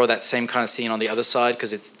have to draw that same kind of scene on the other side,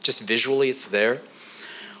 because it's just visually, it's there.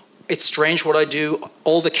 It's strange what I do.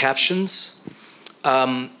 All the captions,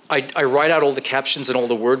 I write out all the captions and all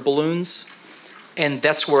the word balloons. And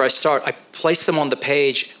that's where I start. I place them on the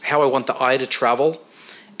page, how I want the eye to travel,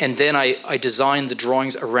 and then I design the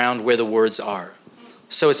drawings around where the words are.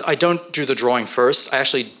 So I don't do the drawing first. I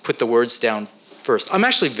actually put the words down first. I'm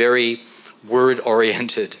actually very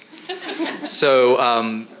word-oriented. So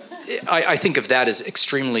I think of that as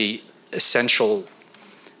extremely essential,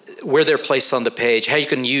 where they're placed on the page, how you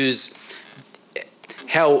can use,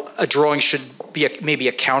 how a drawing should be maybe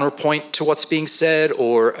a counterpoint to what's being said,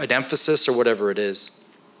 or an emphasis, or whatever it is.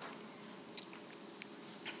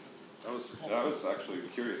 I was actually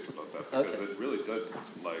curious about that, because it really did,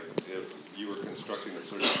 like, if you were constructing a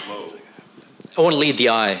certain flow. I want to lead the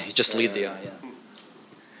eye, just lead the eye,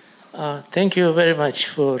 yeah. Thank you very much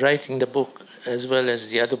for writing the book, as well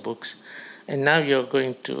as the other books. And now you're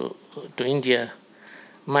going to India.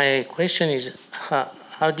 My question is,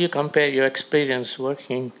 how do you compare your experience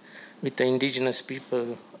working with the indigenous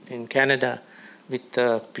people in Canada with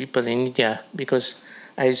the people in India? Because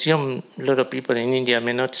I assume a lot of people in India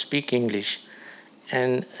may not speak English,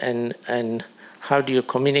 and how do you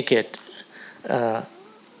communicate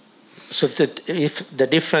so that if the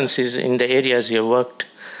differences in the areas you worked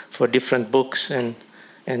for different books and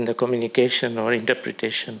the communication or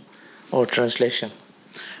interpretation or translation?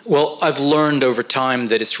 Well, I've learned over time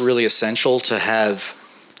that it's really essential to have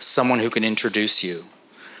someone who can introduce you.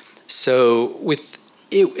 So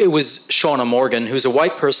it was Shauna Morgan, who's a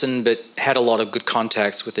white person but had a lot of good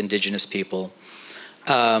contacts with indigenous people.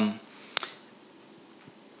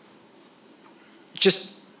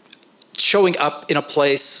 Just showing up in a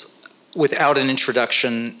place without an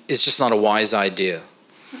introduction is just not a wise idea.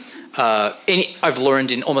 I've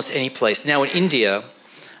learned in almost any place. Now in India,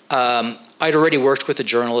 I'd already worked with a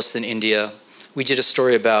journalist in India. We did a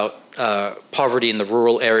story about poverty in the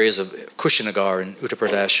rural areas of Kushinagar in Uttar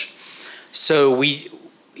Pradesh. So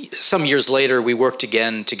some years later, we worked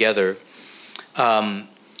again together.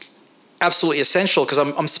 Absolutely essential, because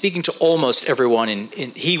I'm speaking to almost everyone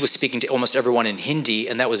he was speaking to almost everyone in Hindi,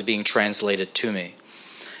 and that was being translated to me.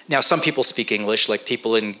 Now, some people speak English, like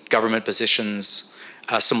people in government positions.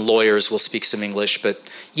 Some lawyers will speak some English, but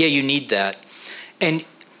yeah, you need that. And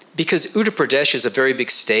because Uttar Pradesh is a very big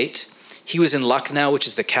state, he was in Lucknow, which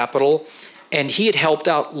is the capital, and he had helped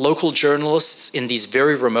out local journalists in these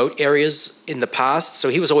very remote areas in the past. So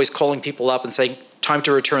he was always calling people up and saying, time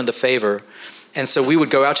to return the favor. And so we would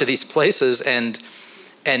go out to these places, and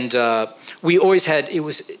we always had, it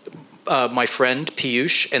was my friend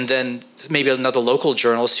Piyush, and then maybe another local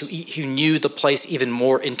journalist who knew the place even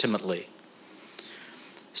more intimately.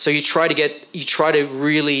 So you try to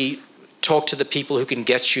really talk to the people who can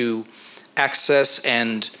get you access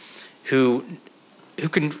and who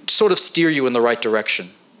can sort of steer you in the right direction.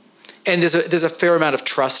 And there's a fair amount of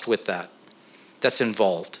trust with that's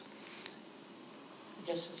involved.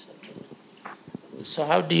 Just a second. So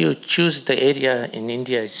how do you choose the area in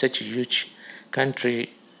India? It's such a huge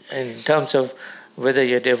country in terms of whether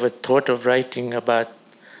you'd ever thought of writing about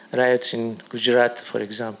riots in Gujarat, for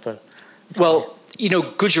example. Well,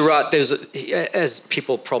 Gujarat, as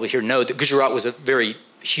people probably here know, that Gujarat was a very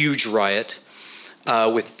huge riot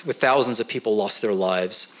with thousands of people lost their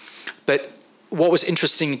lives. But what was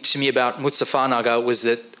interesting to me about Muzaffarnagar was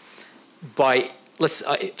that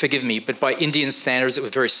forgive me, but by Indian standards, it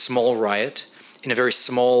was a very small riot in a very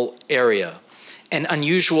small area, and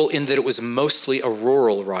unusual in that it was mostly a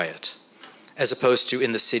rural riot as opposed to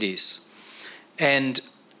in the cities. And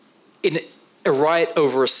in a riot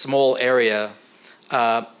over a small area,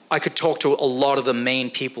 I could talk to a lot of the main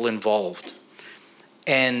people involved.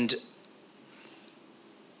 And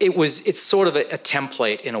it's sort of a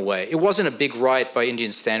template in a way. It wasn't a big riot by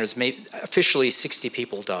Indian standards. Officially 60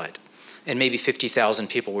 people died, and maybe 50,000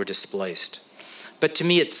 people were displaced. But to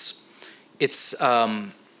me,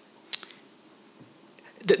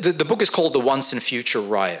 the book is called The Once and Future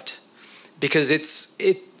Riot, because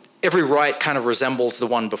every riot kind of resembles the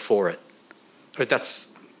one before it. Or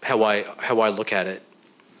that's how I look at it.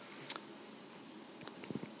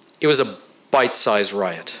 It was a bite-sized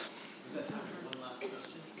riot.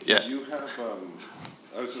 Yeah. You have.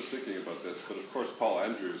 I was just thinking about this, but of course, Paul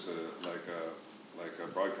Andrews, like a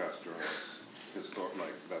broadcast journalist,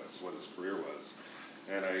 that's what his career was,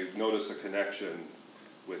 and I noticed a connection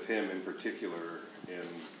with him in particular in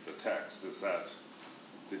the text.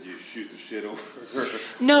 Did you shoot the shit over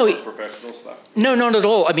professional stuff? No, not at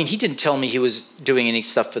all. I mean, he didn't tell me he was doing any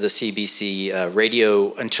stuff for the CBC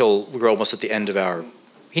radio until we were almost at the end of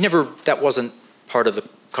that wasn't part of the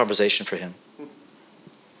conversation for him.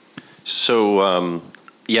 So,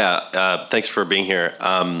 thanks for being here.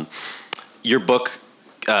 Your book,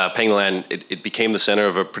 Paying the Land, it became the center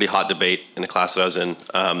of a pretty hot debate in a class that I was in,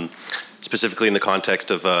 specifically in the context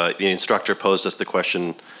of the instructor posed us the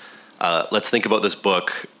question, let's think about this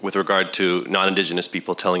book with regard to non-Indigenous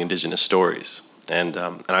people telling Indigenous stories. And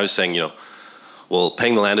I was saying,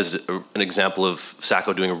 Paying the Land is an example of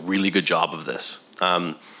Sacco doing a really good job of this.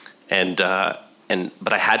 But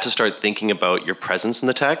I had to start thinking about your presence in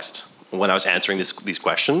the text when I was answering these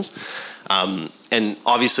questions. And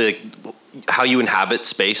obviously, how you inhabit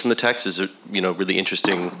space in the text is really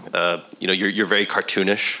interesting. You're very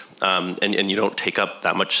cartoonish, and you don't take up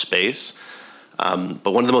that much space.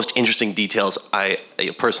 But one of the most interesting details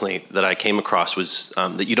personally that I came across was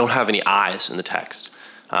that you don't have any eyes in the text.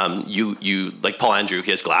 You like Paul Andrew,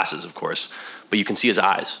 he has glasses, of course, but you can see his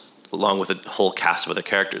eyes along with a whole cast of other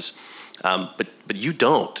characters. but you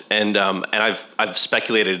don't, and I've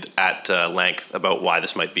speculated at length about why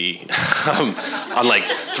this might be on like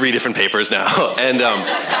 3 different papers now,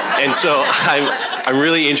 and so I'm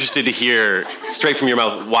really interested to hear straight from your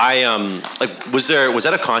mouth why was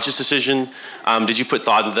that a conscious decision? Did you put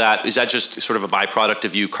thought into that? Is that just sort of a byproduct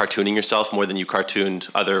of you cartooning yourself more than you cartooned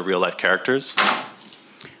other real life characters?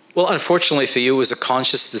 Well, unfortunately for you, it was a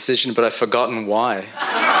conscious decision, but I've forgotten why.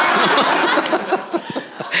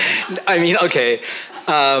 I mean, okay,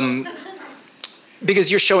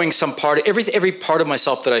 because you're showing some part. Every part of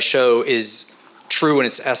myself that I show is true in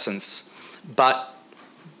its essence, but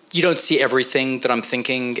you don't see everything that I'm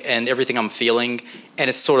thinking and everything I'm feeling, and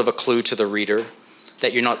it's sort of a clue to the reader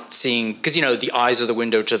that you're not seeing, because you know the eyes are the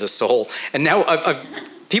window to the soul. And now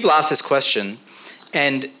people ask this question,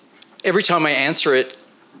 and every time I answer it,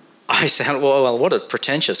 I sound, well, what a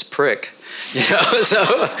pretentious prick, you know.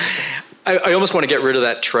 So I almost want to get rid of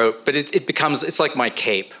that trope, but it becomes, it's like my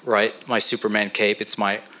cape, right? My Superman cape. It's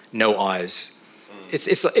my no eyes.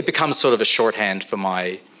 It becomes sort of a shorthand for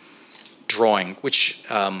my drawing, which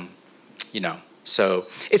you know. So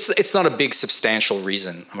it's not a big substantial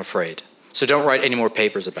reason, I'm afraid. So don't write any more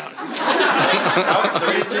papers about it.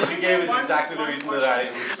 The reason that you gave is exactly the reason that I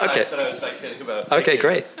was speculating about. Okay,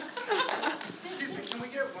 great. Excuse me, can we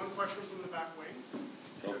get one question from the back wings?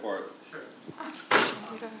 Go for it. Sure. I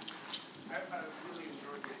really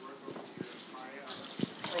enjoyed your work over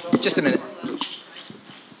the years. Just a minute.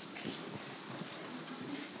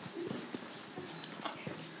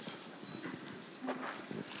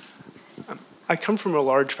 I come from a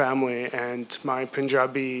large family, and my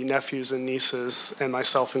Punjabi nephews and nieces, and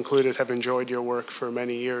myself included, have enjoyed your work for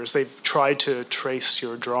many years. They've tried to trace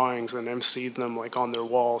your drawings and emceed them like on their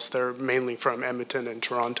walls. They're mainly from Edmonton and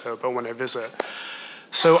Toronto, but when I visit.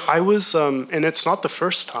 So I was, and it's not the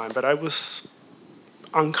first time, but I was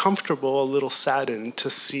uncomfortable, a little saddened to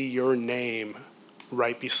see your name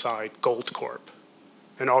right beside Goldcorp.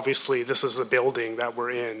 And obviously this is the building that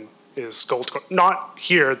we're in, is Goldcorp. Not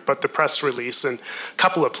here, but the press release and a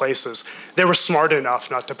couple of places. They were smart enough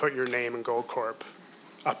not to put your name in Goldcorp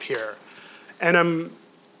up here. And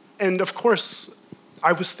of course,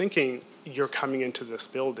 I was thinking, you're coming into this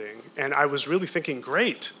building, and I was really thinking,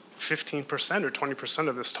 great, 15% or 20%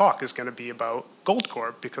 of this talk is going to be about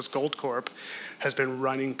Goldcorp, because Goldcorp has been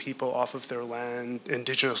running people off of their land,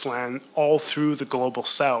 indigenous land, all through the global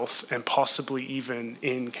south and possibly even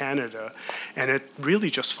in Canada. And it really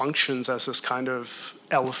just functions as this kind of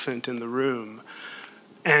elephant in the room.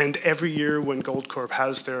 And every year when Goldcorp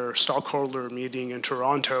has their stockholder meeting in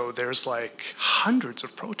Toronto, there's like hundreds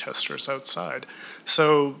of protesters outside.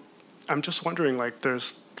 So I'm just wondering, like,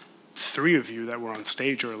 there's 3 of you that were on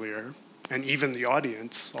stage earlier, and even the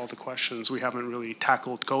audience, all the questions, we haven't really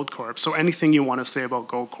tackled Goldcorp. So anything you want to say about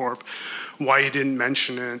Goldcorp, why you didn't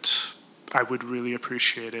mention it, I would really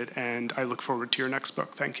appreciate it. And I look forward to your next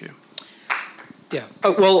book. Thank you. Yeah.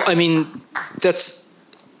 Well, I mean,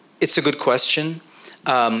 it's a good question.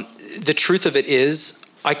 The truth of it is,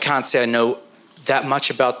 I can't say I know that much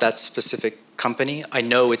about that specific company. I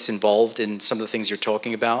know it's involved in some of the things you're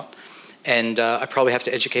talking about, and I probably have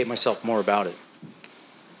to educate myself more about it.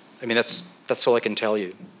 I mean, that's all I can tell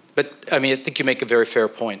you. But I mean, I think you make a very fair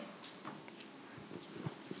point.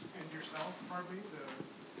 And yourself, Harvey?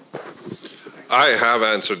 I have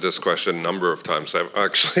answered this question a number of times. I've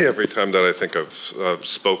actually, every time that I think I've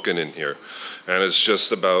spoken in here, and it's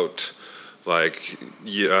just about, like,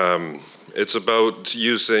 it's about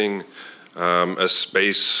using a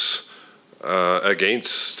space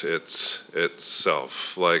against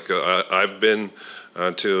itself. Like, I've been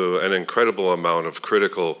to an incredible amount of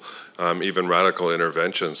critical, even radical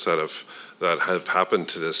interventions that have happened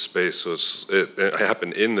to this space. So it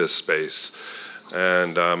happened in this space,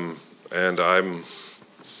 and I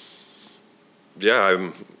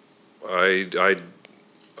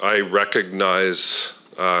recognize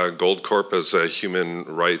Goldcorp as a human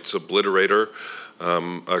rights obliterator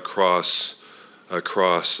across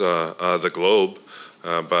the globe,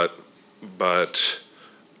 but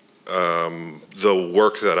the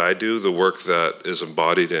work that I do, the work that is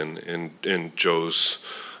embodied in Joe's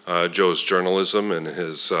journalism and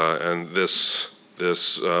his and this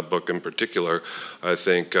book in particular, I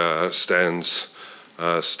think stands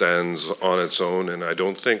on its own, and I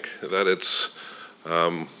don't think that it's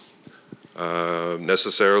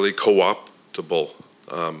necessarily co-optable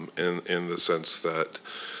in the sense that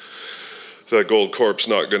Goldcorp's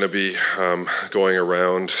not going to be going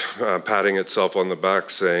around patting itself on the back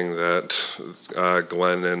saying that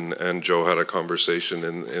Glenn and Joe had a conversation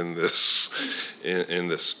in this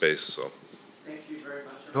space. So, thank you very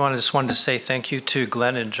much. I just wanted to say thank you to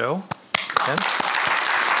Glenn and Joe. Ben?